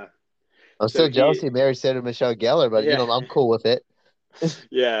 yeah. I'm So still jealous he, he married Sarah Michelle Gellar, but, yeah. I'm cool with it.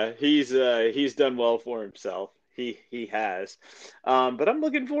 Yeah, he's done well for himself. He has, but I'm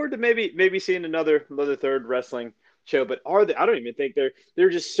looking forward to maybe seeing another third wrestling show. But I don't even think there are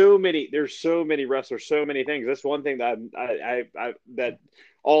just so many. There's so many wrestlers, so many things. That's one thing that that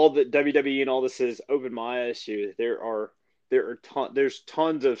all the WWE and all this has opened my eyes to. There's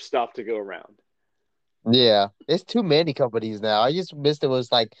tons of stuff to go around. Yeah. It's too many companies now. I just missed it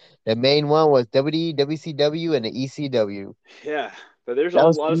was like the main one was WWE, WCW, and the ECW. Yeah, but That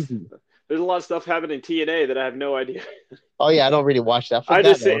was easy. there's a lot of stuff happening in TNA that I have no idea. Oh, yeah. I don't really watch that. I I forgot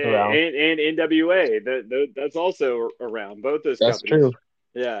just that was around. and NWA that's also around both those That's companies.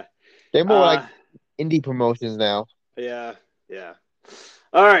 true. Yeah. They're more like Uh indie promotions now. yeah, yeah.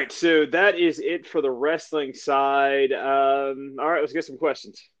 All right, so that is it for the wrestling side. All right, let's get some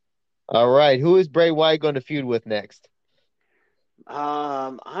questions. All right. Who is Bray Wyatt going to feud with next?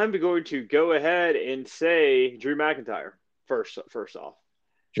 I'm going to go ahead and say Drew McIntyre first off.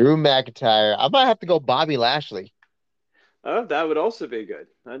 Drew McIntyre. I might have to go Bobby Lashley. Oh, that would also be good.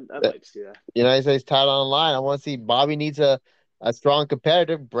 I'd The like to see that. United States title on the line. I want to see Bobby needs a strong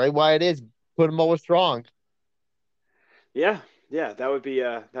competitor. Bray Wyatt is. Put him over strong. Yeah, yeah, that would be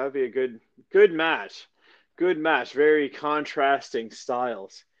a good match. Good match. Very contrasting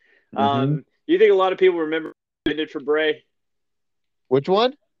styles. Hmm. You think a lot of people remember ended for Bray? Which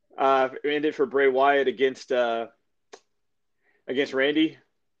one? Ended for Bray Wyatt against Randy.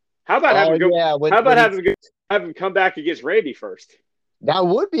 How about Oh having go? yeah, How about when he have him come back against Randy first? that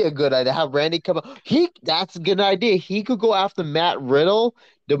would be a good idea. Have Randy come up. That's a good idea. He could go after Matt Riddle,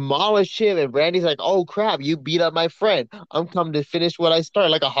 demolish him, and Randy's like, "Oh crap, you beat up my friend. I'm coming to finish what I started."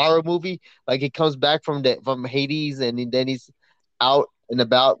 Like a horror movie. Like he comes back from Hades, and then he's out and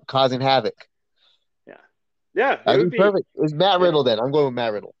about causing havoc. Yeah, yeah, it That'd would be be. perfect. It's Matt Yeah, Riddle then. I'm going with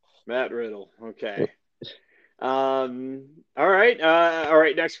Matt Riddle. Matt Riddle. Okay. All right. All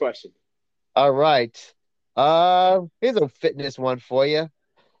right. Next question. All right. Here's a fitness one for you.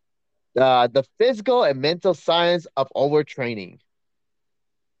 The physical and mental science of overtraining.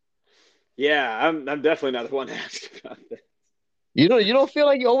 Yeah, I'm definitely not the one to ask about this. You don't feel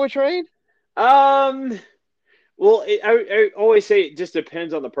like you overtrain? Um. Well, I always say it just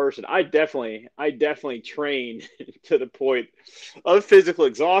depends on the person. I definitely train to the point of physical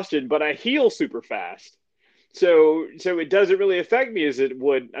exhaustion, but I heal super fast. So it doesn't really affect me as it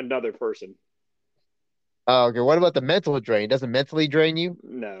would another person. Oh, okay. What about the mental drain? Doesn't mentally drain you?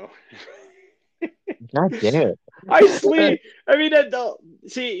 No. God damn I it. sleep. I mean,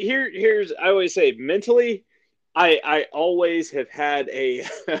 see, here's I always say mentally, I always have had a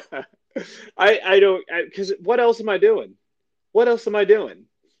I don't because what else am I doing? what else am I doing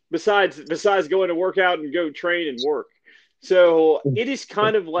besides going to work out and go train and work? So it is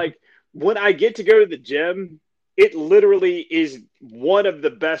kind of like when I get to go to the gym, it literally is one of the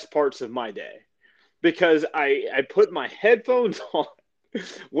best parts of my day because I put my headphones on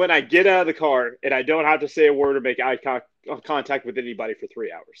when I get out of the car and I don't have to say a word or make contact with anybody for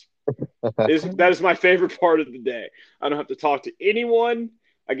 3 hours. That is my favorite part of the day. I don't have to talk to anyone.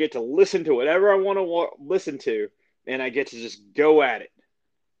 I get to listen to whatever I want to listen to, and I get to just go at it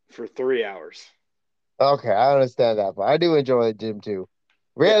for 3 hours. Okay, I understand that, but I do enjoy the gym too.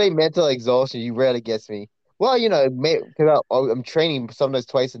 Yeah, Rarely mental exhaustion. You rarely gets me. Well, because I'm training sometimes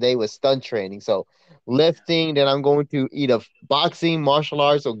twice a day with stunt training. So lifting, then I'm going to either boxing, martial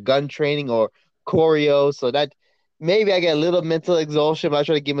arts, or gun training or choreo. So that maybe I get a little mental exhaustion, but I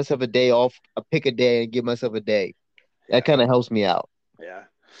try to give myself a day off. I pick a day and give myself a day. That yeah, kind of helps me out. yeah.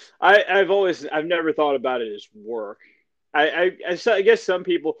 I've never thought about it as work. I guess some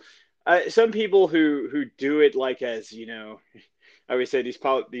people who do it like as I always say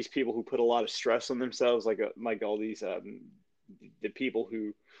these people who put a lot of stress on themselves, like all these the people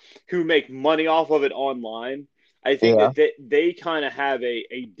who make money off of it online. I think Yeah, that they kind of have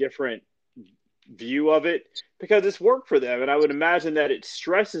a different view of it because it's work for them, and I would imagine that it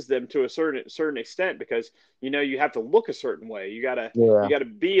stresses them to a certain extent because you have to look a certain way, yeah. you gotta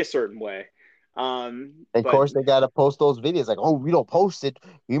be a certain way. And of But course, they gotta post those videos. Like, oh, we don't post it,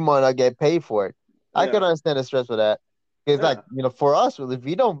 we might not get paid for it. I can yeah, understand the stress for that. Because, like, yeah, for us, if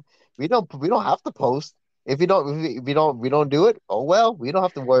we don't have to post. If we don't do it. Oh well, we don't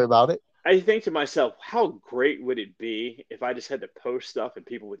have to worry about it. I think to myself, how great would it be if I just had to post stuff and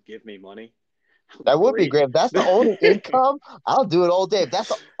people would give me money? How That would be great! great. If that's the only income, I'll do it all day. If that's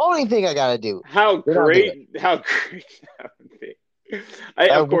the only thing I gotta do, How then I'll do it. great! How great that would be! I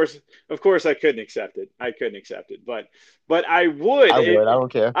I would. of course, I couldn't accept it. I couldn't accept it, but I would. I would. I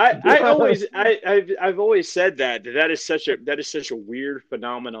don't care. I've always said that is such a weird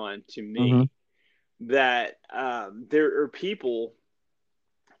phenomenon to Hmm. me that there are people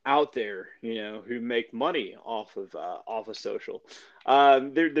out there, who make money off of social.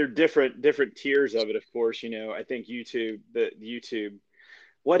 They're different tiers of it, of course. I think the YouTube.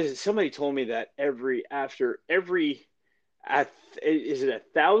 What is it? Somebody told me that after every is it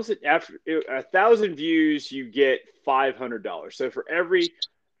 1,000 after 1,000 views you get $500. So for every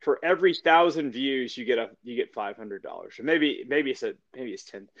 1,000 views you get $500. Or maybe it's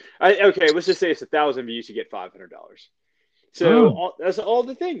 10. Okay, let's just say it's 1,000 views you get $500. So Mm. that's all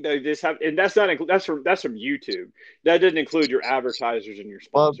the thing. They just have, and that's from YouTube. That doesn't include your advertisers and your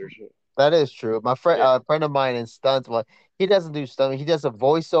Well, sponsors. that is true. My friend, Yeah, a friend of mine in stunts, well, he doesn't do stunts. He does a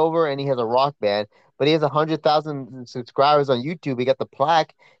voiceover and he has a rock band, but he has 100,000 subscribers on YouTube. He got the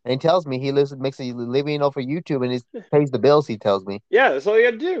plaque, and he tells me he makes a living off of YouTube, and he pays the bills. He tells me, yeah. That's all you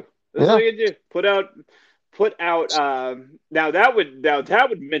got to do. That's all yeah, you got to do. Put out. Now that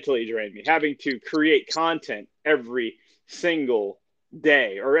would mentally drain me, having to create content every single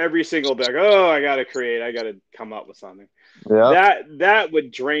day or every single day. Like, oh, I got to come up with something. yeah. That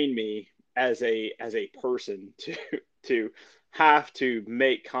would drain me as a person to have to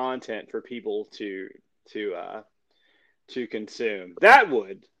make content for people to uh to consume. That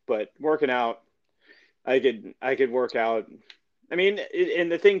would, but working out, I could work out. I mean,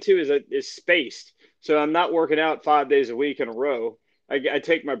 and the thing too is that it's spaced, so I'm not working out 5 days a week in a row. I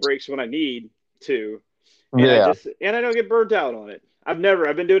take my breaks when I need to, and Yeah, I don't get burnt out on it. I've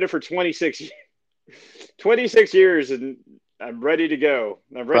been doing it for 26 years, and I'm ready to go.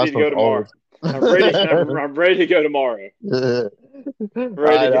 I'm ready Cross to was go tomorrow. old. I'm ready to go tomorrow.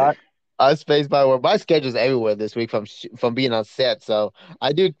 Ready to go. I I space my work. My schedule's everywhere this week from being on set. So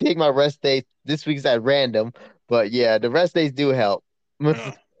I do take my rest days. This week's at random, but yeah, the rest days do help.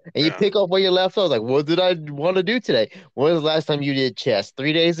 Yeah, And you yeah, pick up where you left off. Like, what did I want to do today? When was the last time you did chess?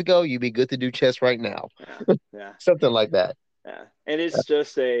 3 days ago? You'd be good to do chess right now. yeah, yeah, Something like that. yeah. And it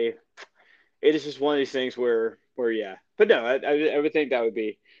is just one of these things where yeah. But no, I would think that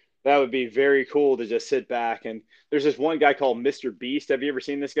would be very cool to just sit back and there's this one guy called Mr. Beast. Have you ever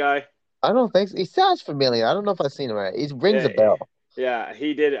seen this guy? I don't think so. He sounds familiar. I don't know if I've seen him right. It rings a Yeah, bell. yeah.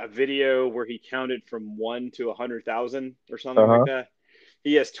 He did a video where he counted from 1 to 100,000 or something like Uh-huh. that.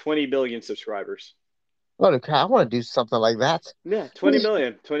 He has 20 million subscribers. Holy crap, I want to do something like that. Yeah, 20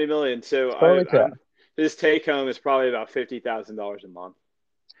 million, 20 million. So Holy crap. his take home is probably about $50,000 a month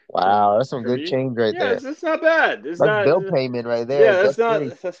Wow, that's some from good you. change right Yeah, there. it's not bad. It's That's not. bill payment right there. Yeah, That's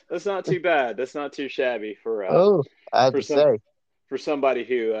free. that's not too bad. That's not too shabby Oh, I have for to some say. for somebody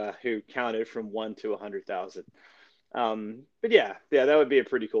who counted from 1 to 100,000. But yeah, that would be a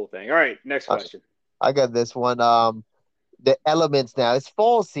pretty cool thing. All right, next I, question. I got this one. the elements now. It's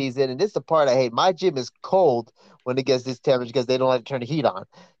fall season, and this is the part I hate. My gym is cold when it gets this temperature because they don't like to turn the heat on.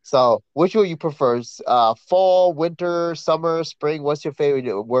 So, which will you prefer? Fall, winter, summer, spring? What's your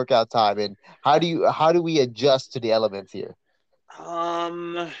favorite workout time, and how do we adjust to the elements here?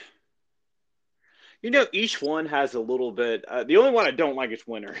 Um, each one has a little bit. The only one I don't like is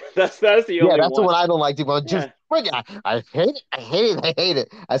winter. That's the Yeah, only that's the one. one I don't like to run. Just Yeah, bring it. I hate it. I hate it. I hate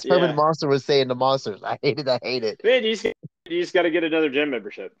it. As Herman yeah. Monster was saying, the monsters. I hate it. I hate it. Man, you just got to get another gym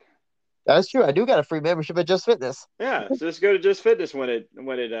membership. That's true. I do got a free membership at Just Fitness. Yeah, so just go to Just Fitness when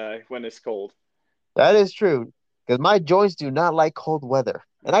it's cold. That is true. Because my joints do not like cold weather.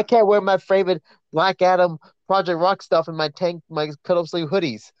 And I can't wear my favorite Black Adam Project Rock stuff in my cut up sleeve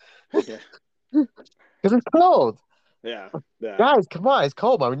hoodies. Yeah, Because it's cold. yeah, yeah, Guys, come on, it's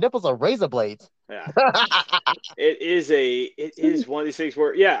cold. My nipples are razor blades. yeah. It is one of these things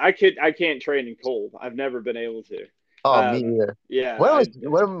where I can't train in cold. I've never been able to. Oh, me either. Yeah, Maybe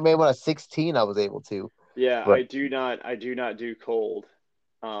when I was 16 I was able to. yeah, But I do not do cold.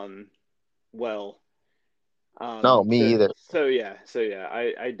 Um, well, no, me either. so yeah,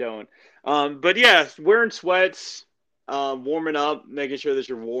 I don't. But yeah, wearing sweats, warming up, making sure that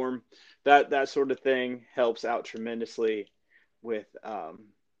you're warm, that sort of thing helps out tremendously with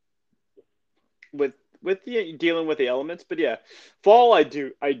with dealing with the elements. But yeah, fall I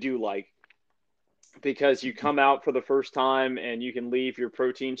do like because you come out for the first time and you can leave your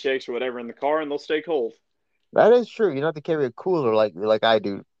protein shakes or whatever in the car and they'll stay cold. That is true. You don't have to carry a cooler like I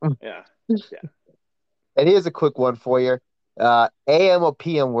do. Yeah, yeah. And here's a quick one for you. AM or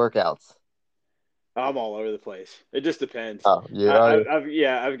PM workouts? I'm all over the place. It just depends. Oh,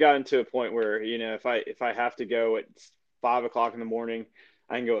 yeah. I've gotten to a point where if I have to go at 5 o'clock in the morning,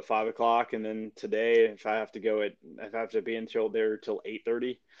 I can go at 5 o'clock, and then today if I have to be until there till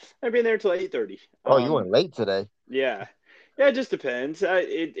 8:30, I've been there till 8:30. Oh, you went late today. Yeah, yeah, it just depends.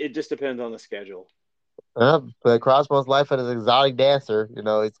 It just depends on the schedule. But Crossbone's life as an exotic dancer,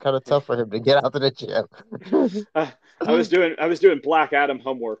 it's kind of tough for him to get out to the gym. I was doing Black Adam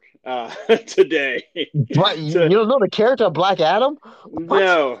homework today. But you So don't know the character of Black Adam? What?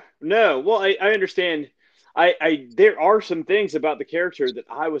 no, no. Well, I understand. I there are some things about the character that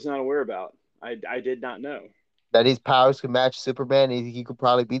I was not aware about. I did not know. That his powers could match Superman. He could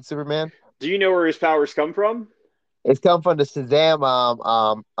probably beat Superman. Do you know where his powers come from? It's come from the Shazam.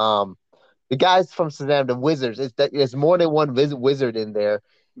 The guys from Shazam, the wizards. There's more than one wizard in there,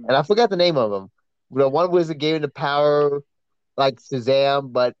 and I forgot the name of them. The one wizard gave him the power like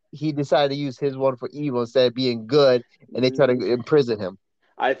Shazam, but he decided to use his one for evil instead of being good, and they tried to imprison him.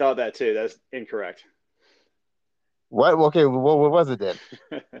 I thought that too. That's incorrect. What? Okay, what was it then?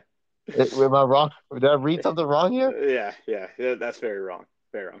 Am I wrong? Did I read something wrong here? Yeah. That's very wrong.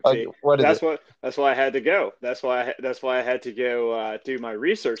 Very wrong. See, What is it? that's why I had to go. That's why I had to go do my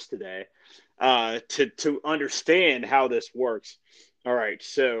research today to understand how this works. All right.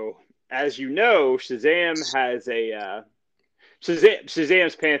 So as you know, Shazam has a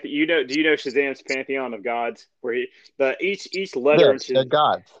Shazam's pantheon. Do you know Shazam's pantheon of gods? Where each letter in Yes, they're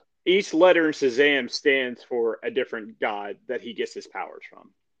gods. each letter in Shazam stands for a different god that he gets his powers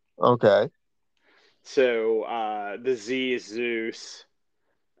from. Okay. So the Z is Zeus,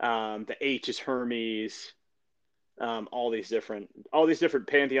 the H is Hermes, all these different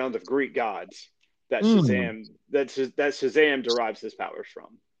pantheons of Greek gods that Hmm. Shazam derives his powers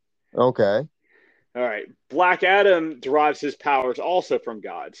from. Okay. All right, Black Adam derives his powers also from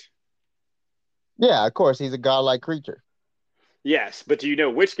gods. Yeah, of course, he's a godlike creature. Yes, but do you know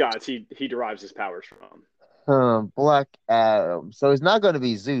which gods he derives his powers from? Black Adam. So it's not going to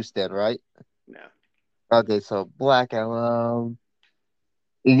be Zeus then, right? No. Okay, so Black Adam.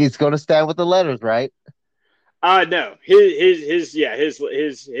 He's going to stand with the letters, right? No. His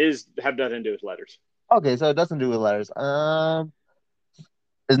have nothing to do with letters. Okay, so it doesn't do with letters.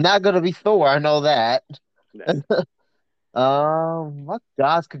 It's not going to be Thor. I know that. No. What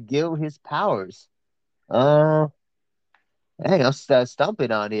gods could give his powers? Uh, Dang, I'm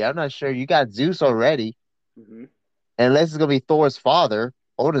stumping on here. I'm not sure. You got Zeus already, Mm-hmm. unless it's gonna be Thor's father,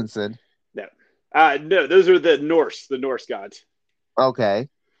 Odinson. No. No, those are the Norse gods. Okay.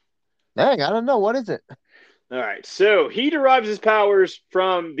 Dang, I don't know. What is it? All right. So he derives his powers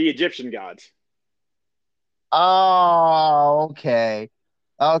from the Egyptian gods. Oh, okay.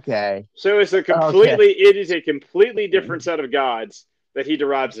 Okay. So Okay. it is a completely different set of gods that he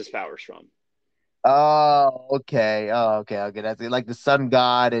derives his powers from. Oh, okay. Oh, okay. Okay. That's it. Like the sun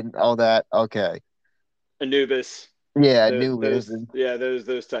god and all that. Okay. Anubis. Yeah, The, Anubis. those yeah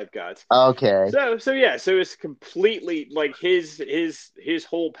those type gods. Okay. So it's completely like his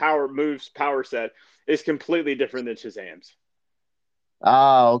whole power set is completely different than Shazam's.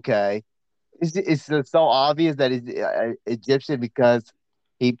 Oh, okay. It's just so obvious that he's Egyptian because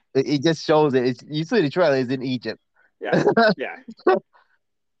it just shows it. It's, you see the trailer is in Egypt. Yeah, yeah,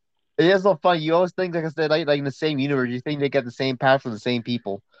 It's so funny. You always think, like I said, like in the same universe, you think they get the same power from the same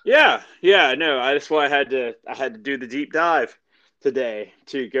people. yeah. No, that's why I had to do the deep dive today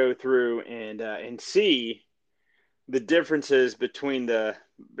to go through and see the differences between the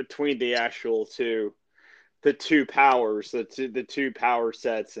actual two powers, the two power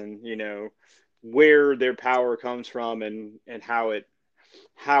sets, and where their power comes from and how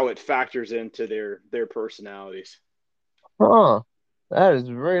it factors into their personalities. Huh. That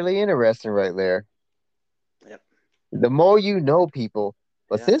is really interesting right there. Yep. The more you know people.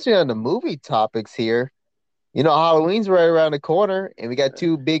 But Yeah. since we're on the movie topics here, Halloween's right around the corner, and we got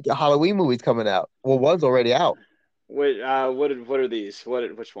two big Halloween movies coming out. Well, one's already out. What are these?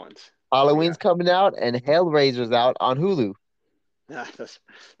 Which ones? What do we Halloween's got? coming out, and Hellraiser's out on Hulu.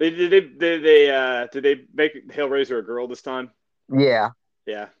 Did they make Hellraiser a girl this time? Yeah.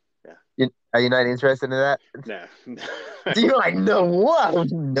 Yeah. Yeah. Are you not interested in that? No. Do you like no what?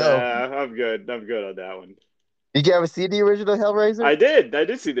 No. Nah, I'm good. I'm good on that one. Did you ever see the original Hellraiser? I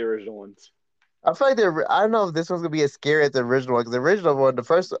did see the original ones. I feel like I don't know if this one's gonna be as scary as the original one. Because the original one, the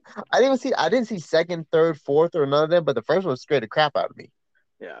first, I didn't see second, third, fourth, or none of them. But the first one scared the crap out of me.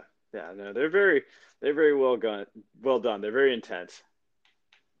 Yeah. Yeah. No, they're very well done. They're very intense.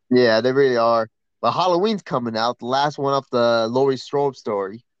 Yeah, they really are. But Halloween's coming out, the last one of the Laurie Strode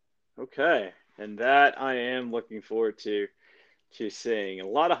story. Okay. And that I am looking forward to seeing. A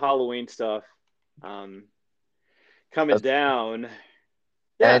lot of Halloween stuff um, coming That's- down.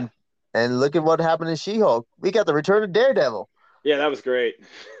 Yeah. And and look at what happened in She-Hulk. We got the return of Daredevil. Yeah, that was great.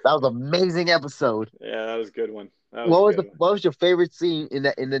 That was an amazing episode. Yeah, that was a good one. That was a good one. What was your favorite scene in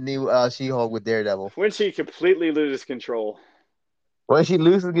the new She-Hulk with Daredevil? When she completely loses control. When she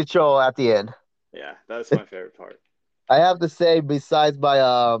loses control at the end. Yeah, that's my favorite part. I have to say, besides my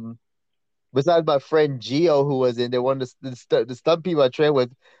friend Gio, who was in there, one of the stunt people I trained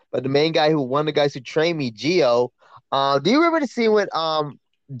with, but the main guy who one of the guys who trained me, Gio. Do you remember the scene when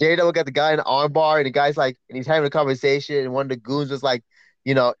Daredevil got the guy in the armbar and the guy's like, and he's having a conversation, and one of the goons was like,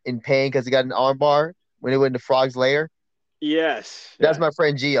 in pain because he got an armbar when he went into Frog's lair? Yes. That's Yeah. my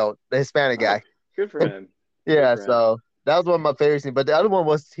friend Gio, the Hispanic Oh, guy. good for him. Good Yeah, for him. so that was one of my favorite scenes. But the other one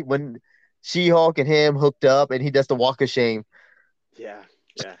was when She-Hulk and him hooked up, and he does the walk of shame. Yeah.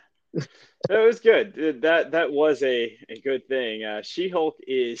 Yeah. It was good. That was a good thing. She-Hulk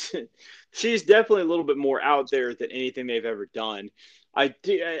is she's definitely a little bit more out there than anything they've ever done. I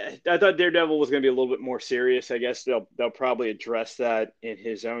thought Daredevil was going to be a little bit more serious. I guess they'll probably address that in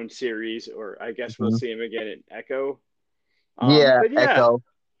his own series, or I guess we'll Mhm. see him again in Echo. Yeah, But yeah, Echo.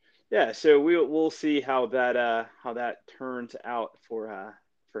 yeah. So we'll see how that turns out for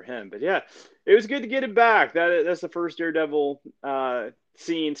him. But yeah, it was good to get him back. That's the first Daredevil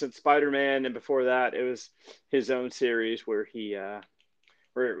scene since Spider-Man, and before that, it was his own series where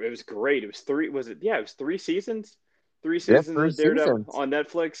it was great. It was three. Was it? Yeah, it was 3 seasons. Three Yeah, seasons three of Daredevil seasons. on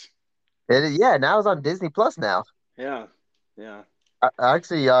Netflix. Yeah, now it's on Disney Plus now. Yeah, yeah.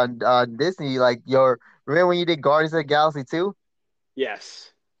 Actually, on Disney, like your remember when you did Guardians of the Galaxy 2?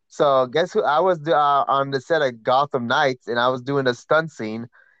 Yes. So guess who? I was on the set of Gotham Knights, and I was doing a stunt scene,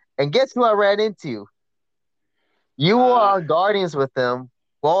 and guess who I ran into? You were Uh, on Guardians with them,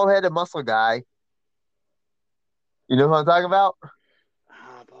 bald-headed muscle guy. You know who I'm talking about?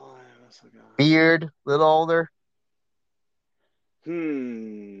 boy, what's the guy? Beard, little older.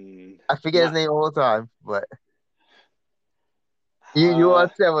 I forget his Not. name all the time, but you were Uh,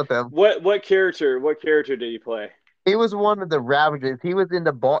 on set with him. what character? What character did he play? He was one of the Ravagers. He was in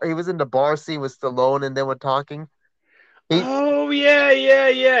the bar. He was in the bar scene with Stallone, and they were talking. He, Oh yeah, yeah,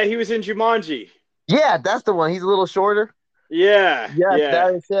 yeah. He was in Jumanji. yeah, that's the one. He's a little shorter. Yeah, Yes, yeah,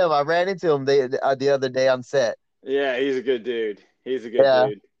 that is him. I ran into him the other day on set. yeah. He's a good dude. He's a good Yeah,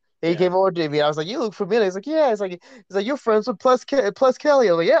 dude. he Yeah. came over to me. I was like, "You look familiar." He's like, "Yeah." He's like, "You're friends with Plus Kelly."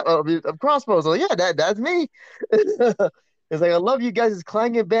 I was like, "Yeah." Of Crossbows. I was like, "Yeah, that's me." He's like, "I love you guys'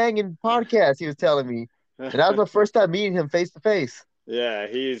 clanging banging podcast." He was telling me, and that was my first time meeting him face to face. Yeah,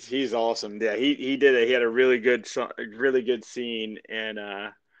 he's awesome. Yeah, he had a really good scene in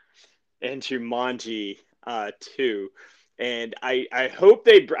Jumanji too, and I hope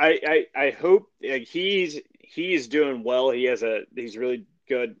I hope like he's doing well. He's really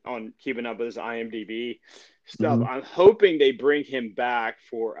good on keeping up with his IMDb stuff. Hmm. I'm hoping they bring him back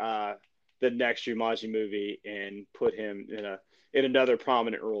the next Jumanji movie and put him in another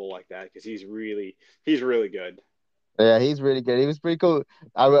prominent role like that because he's really good. Yeah, he's really good. He was pretty cool.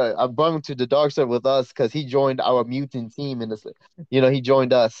 I brought him to the dark side with us because he joined our mutant team in this. He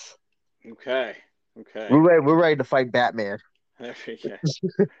joined us. Okay, okay, We're ready to fight Batman. there we go.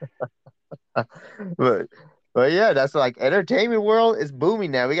 But but yeah, that's like entertainment world is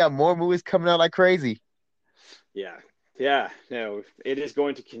booming now. We got more movies coming out like crazy. Yeah, yeah. No, it is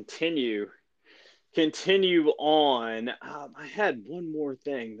going to continue on. I had one more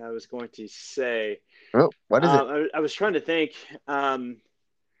thing that I was going to say. Oh, what is it? I was trying to think.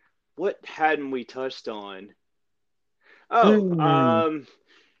 What hadn't we touched on? Oh, Hmm.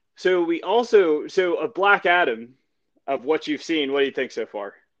 so we also so a Black Adam of what you've seen. What do you think so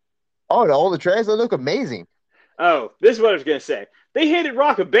far? Oh, all the trailers they look amazing. Oh, this is what I was gonna say. They handed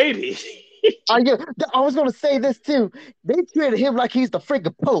Rock a baby. Yeah, I was gonna say this too. They treated him like he's the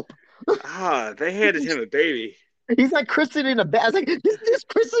freaking Pope. They handed him a baby. He's like christening a baby. I was like, this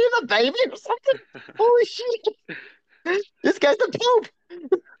christening a baby or something? Holy shit! This guy's the Pope.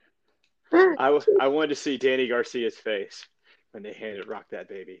 I wanted to see Danny Garcia's face when they handed Rock that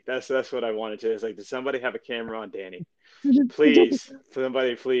baby. That's what I wanted to. It's like, did somebody have a camera on Danny? Please,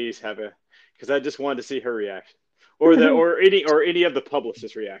 somebody, please have a, because I just wanted to see her reaction, or any of the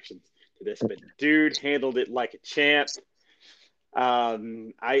publicists' reactions to this. But dude handled it like a champ.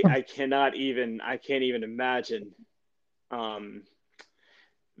 I can't even imagine um,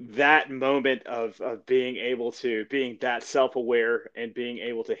 that moment of being that self-aware and being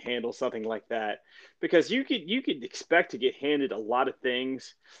able to handle something like that, because you could expect to get handed a lot of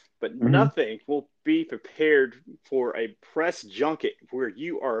things, but Hmm. nothing will be prepared for a press junket where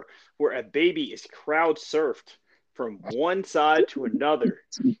a baby is crowd surfed from one side to another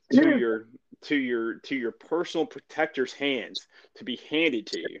to your personal protector's hands to be handed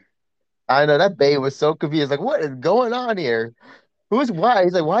to you. I know that baby was so confused. Like, what is going on here? Who's why?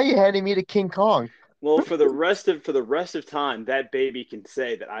 He's like, why are you handing me to King Kong? Well, for the rest of time, that baby can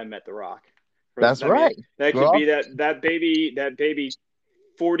say that I met the Rock. That's I mean, right. that can Well, be that baby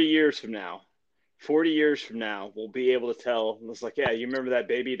 40 years from now. 40 years from now, we'll be able to tell. It's like, yeah, you remember that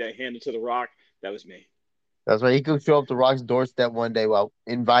baby that handed to the Rock? That was me. that's right. He could show up to Rock's doorstep one day, well,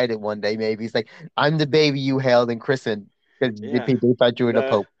 invited one day maybe. He's like, I'm the baby you held and christened because the Yeah, people thought you were the that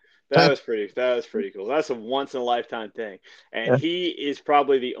Pope. that was pretty cool. That's a once in a lifetime thing, and he is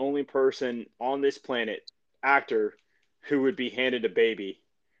probably the only person on this planet, actor, who would be handed a baby.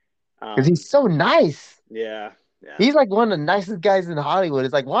 Because he's Um, so nice. yeah, yeah, He's like one of the nicest guys in Hollywood.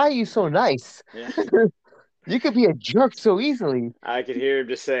 It's like, why are you so nice? yeah. You could be a jerk so easily. I could hear him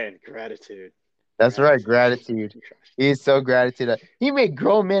just saying gratitude, That's right, gratitude, gratitude. He is so gratitude. He made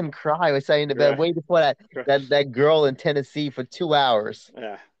grown men cry by saying to bed, waiting for that girl in Tennessee for 2 hours.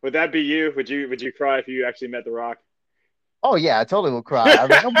 Yeah. Would that be you? Would you cry if you actually met The Rock? Oh yeah, I totally will cry. I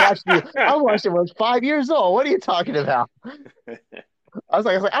was like, I watched it when I was 5 years old. What are you talking about?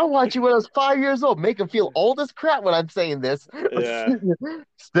 I watched you when I was 5 years old. Make him feel old as crap when I'm saying this. Yeah.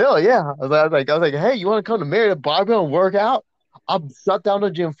 Still, yeah. I was like, hey, you want to come to Marriott Barbell and work out? I'll shut down the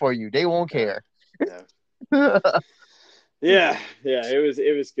gym for you. They won't Yeah. care. Yeah. Yeah, yeah,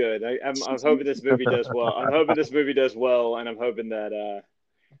 it was good. I'm hoping this movie does well. I'm hoping this movie does well, and I'm hoping that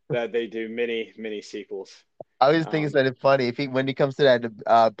they do many sequels. I was thinking Um, something funny. If when he comes to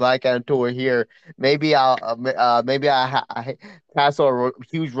that Black Adam tour here, maybe I pass on a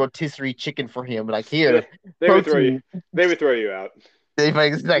huge rotisserie chicken for him. Like here, they, they would throw you. protein. They would throw you out. It's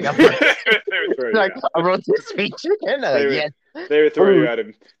like They would throw you like out. a rotisserie chicken. They would Yes. they would throw you Food. out.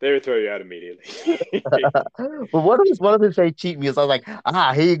 They would throw you out immediately. But one of his say cheat meals. I was like,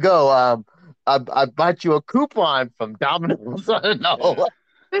 here you go. I bought you a coupon from Domino's. I don't Yeah. know,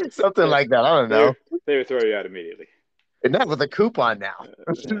 something They like that. I don't they know. they would throw you out immediately. And that was a coupon now.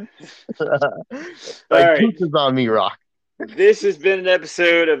 Yeah. All Like right. pizza's on me, Rock. This has been an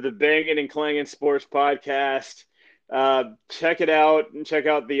episode of the Banging and Clanging Sports Podcast. Check it out and check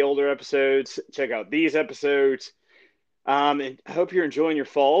out the older episodes. Check out these episodes. And I hope you're enjoying your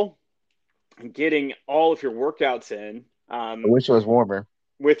fall and getting all of your workouts in I wish it was warmer.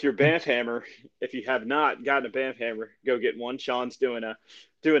 with your Banff hammer. If you have not gotten a Banff hammer, go get one. Sean's doing a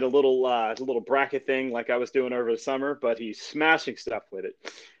little bracket thing like I was doing over the summer, but he's smashing stuff with it.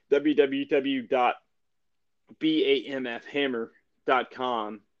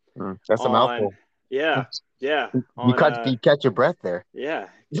 www.bamfhammer.com That's a on mouthful. yeah yeah You on cut you catch your breath there. yeah.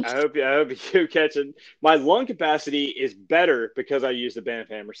 I hope you catch it. My lung capacity is better because I use the Banff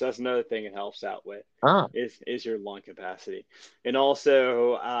hammer, so that's another thing it helps out with Ah, is your lung capacity. And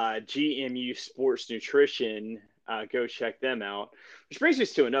also GMU Sports Nutrition Go check them out. Which brings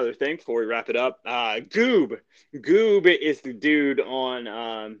us to another thing before we wrap it up. Goob. Goob is the dude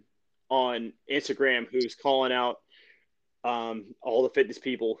on Instagram who's calling out all the fitness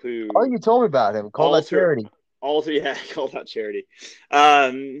people Oh, who you told me about him. Call that alter charity. yeah, called out charity,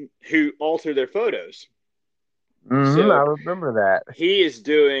 who alter their photos. I So remember that. he is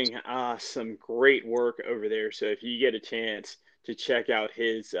doing some great work over there. So if you get a chance to check out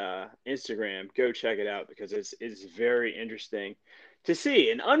his Instagram, go check it out because it's very interesting to see.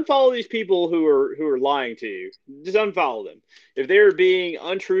 And unfollow these people who are lying to you. Just unfollow them. If they're being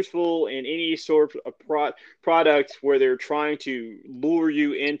untruthful in any sort of product where they're trying to lure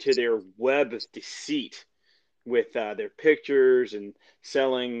you into their web of deceit with their pictures and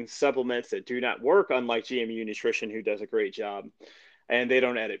selling supplements that do not work, unlike GMU Nutrition, who does a great job, and they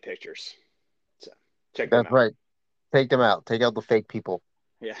don't edit pictures. So check them That's out. right. Take them out. Take out the fake people.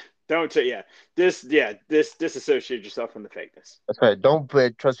 Yeah, don't say this disassociate yourself from the fakeness. That's right. Don't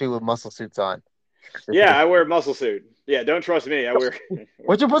trust me with muscle suits on. Yeah, I wear a muscle suit. Yeah, don't trust me. I wear.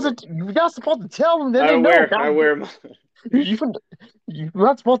 What you supposed to? You're not supposed to tell them. Then I they know. wear. Now I wear. you, you're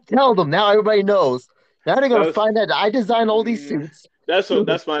not supposed to tell them. Now everybody knows. Now they're That gonna was, find out that I designed all these suits. that's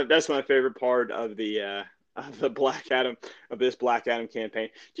my favorite part of the Black Adam of this Black Adam campaign.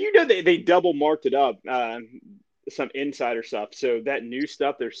 Do you know they double marked it up? Some insider stuff. So that new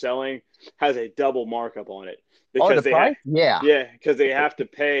stuff they're selling has a double markup on it Oh, because the they have price? Yeah. yeah because they have to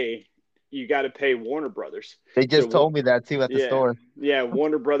pay. You got to pay Warner Brothers. They just So told me that too at the yeah, store. yeah.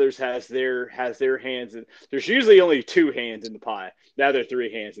 Warner Brothers has their hands. There's usually only two hands in the pie. Now there are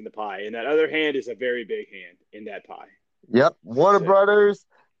three hands in the pie, and that other hand is a very big hand in that pie. Yep. Warner So Brothers,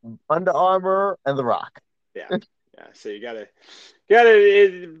 Under Armour, and The Rock. yeah, yeah. So you gotta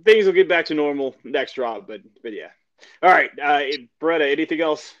things will get back to normal next drop, but yeah. All right, Beretta. Anything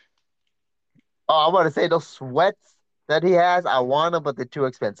else? Oh, I want to say those sweats that he has, I want them, but they're too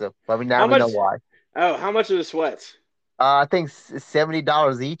expensive. But now How we know much? why. Oh, how much are the sweats? I think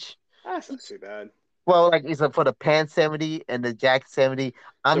 $70 each. That's not too bad. Well, like it's for the pants 70 and the jacket 70.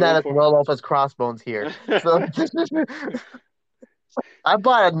 I'm So not one as for. well off as Crossbones here, so I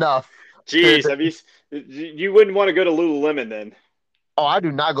bought enough Jeez, have you? You wouldn't want to go to Lululemon then. Oh, I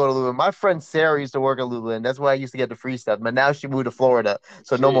do not go to Lululemon. My friend Sarah used to work at Lululemon. That's why I used to get the free stuff. But now she moved to Florida,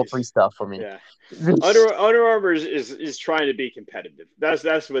 so no more Jeez, free stuff for me. yeah. Under Armour is trying to be competitive.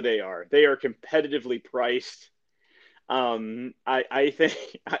 That's what they are. They are competitively priced. I think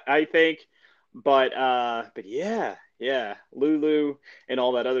I think, but yeah, Lulu and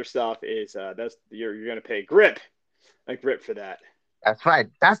all that other stuff is that's you're gonna pay a grip for that. That's right.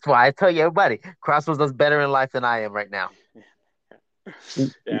 That's why I tell you, everybody, Crossroads does better in life than I am right now.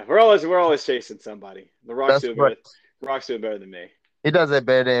 Yeah, we're always chasing somebody. The Rock's That's doing right. better. Rock's doing better than me. He does it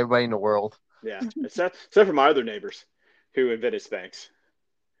better than everybody in the world. Yeah, except for my other neighbors who invented Spanx.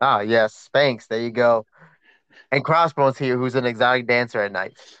 Ah, yes, Spanx. There you go. And Crossbones here, who's an exotic dancer at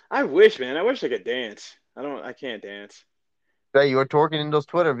night. I wish, man. I wish I could dance. I don't. I can't dance. Yeah, you were twerking in those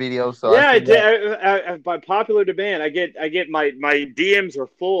Twitter videos, so I Yeah, I see did. that. By popular demand, I get my DMs are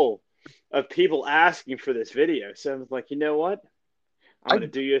full of people asking for this video. So I'm like, you know what? I'm I gonna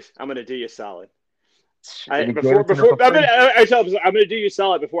do you. I'm gonna do you solid. I and he gave before it to them before for I'm gonna free. I tell them I'm gonna do you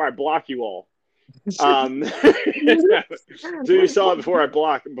solid before I block you all. Do you solid before I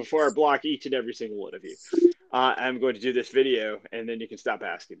block each and every single one of you. I'm going to do this video, and then you can stop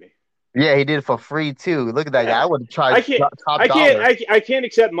asking me. Yeah, he did it for free too. Look at that guy. Yeah. I would have tried I can't. top I can't. dollar. I can't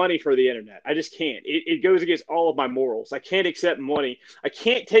accept money for the internet. I just can't. It goes against all of my morals. I can't accept money. I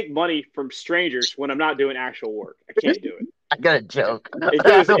can't take money from strangers when I'm not doing actual work. I can't do it. I got a joke. It I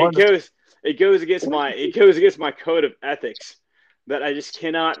goes. don't It wanna- goes. It goes against my code of ethics that I just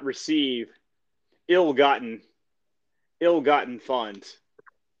cannot receive ill-gotten funds.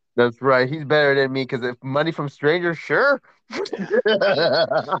 That's right. He's better than me because if money from strangers, sure. Yeah,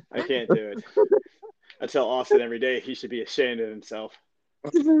 I can't do it. I tell Austin every day he should be ashamed of himself.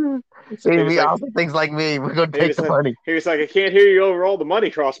 See He was me, like, also things like me. We're gonna he take was the like, money. he was like, I can't hear you over all the money,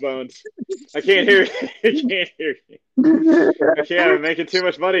 Crossbones. I can't hear. I can't hear you. I can't. I'm making too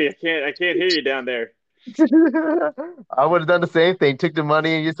much money. I can't hear you down there. I would have done the same thing. Took the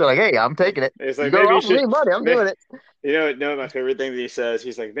money and you said like, "Hey, I'm taking it. It's You like go maybe you offer me should. money, I'm doing it." My favorite thing that he says.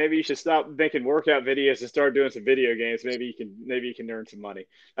 He's like, maybe you should stop making workout videos and start doing some video games. Maybe you can earn some money.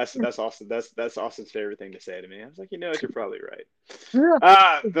 That's awesome. That's Austin's favorite thing to say to me. I was like, you know what, you're probably right.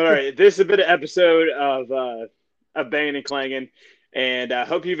 Yeah. All right. This has been an episode of Banging and Clanging, and I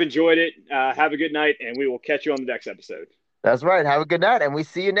hope you've enjoyed it. Have a good night, and we will catch you on the next episode. That's right. Have a good night, and we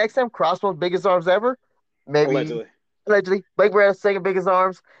see you next time. Crossbones biggest arms ever. Maybe Allegedly. allegedly. Blake Brad second biggest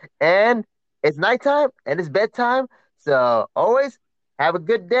arms, and It's nighttime and it's bedtime. So always have a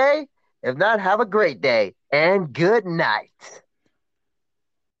good day. If not, have a great day and good night.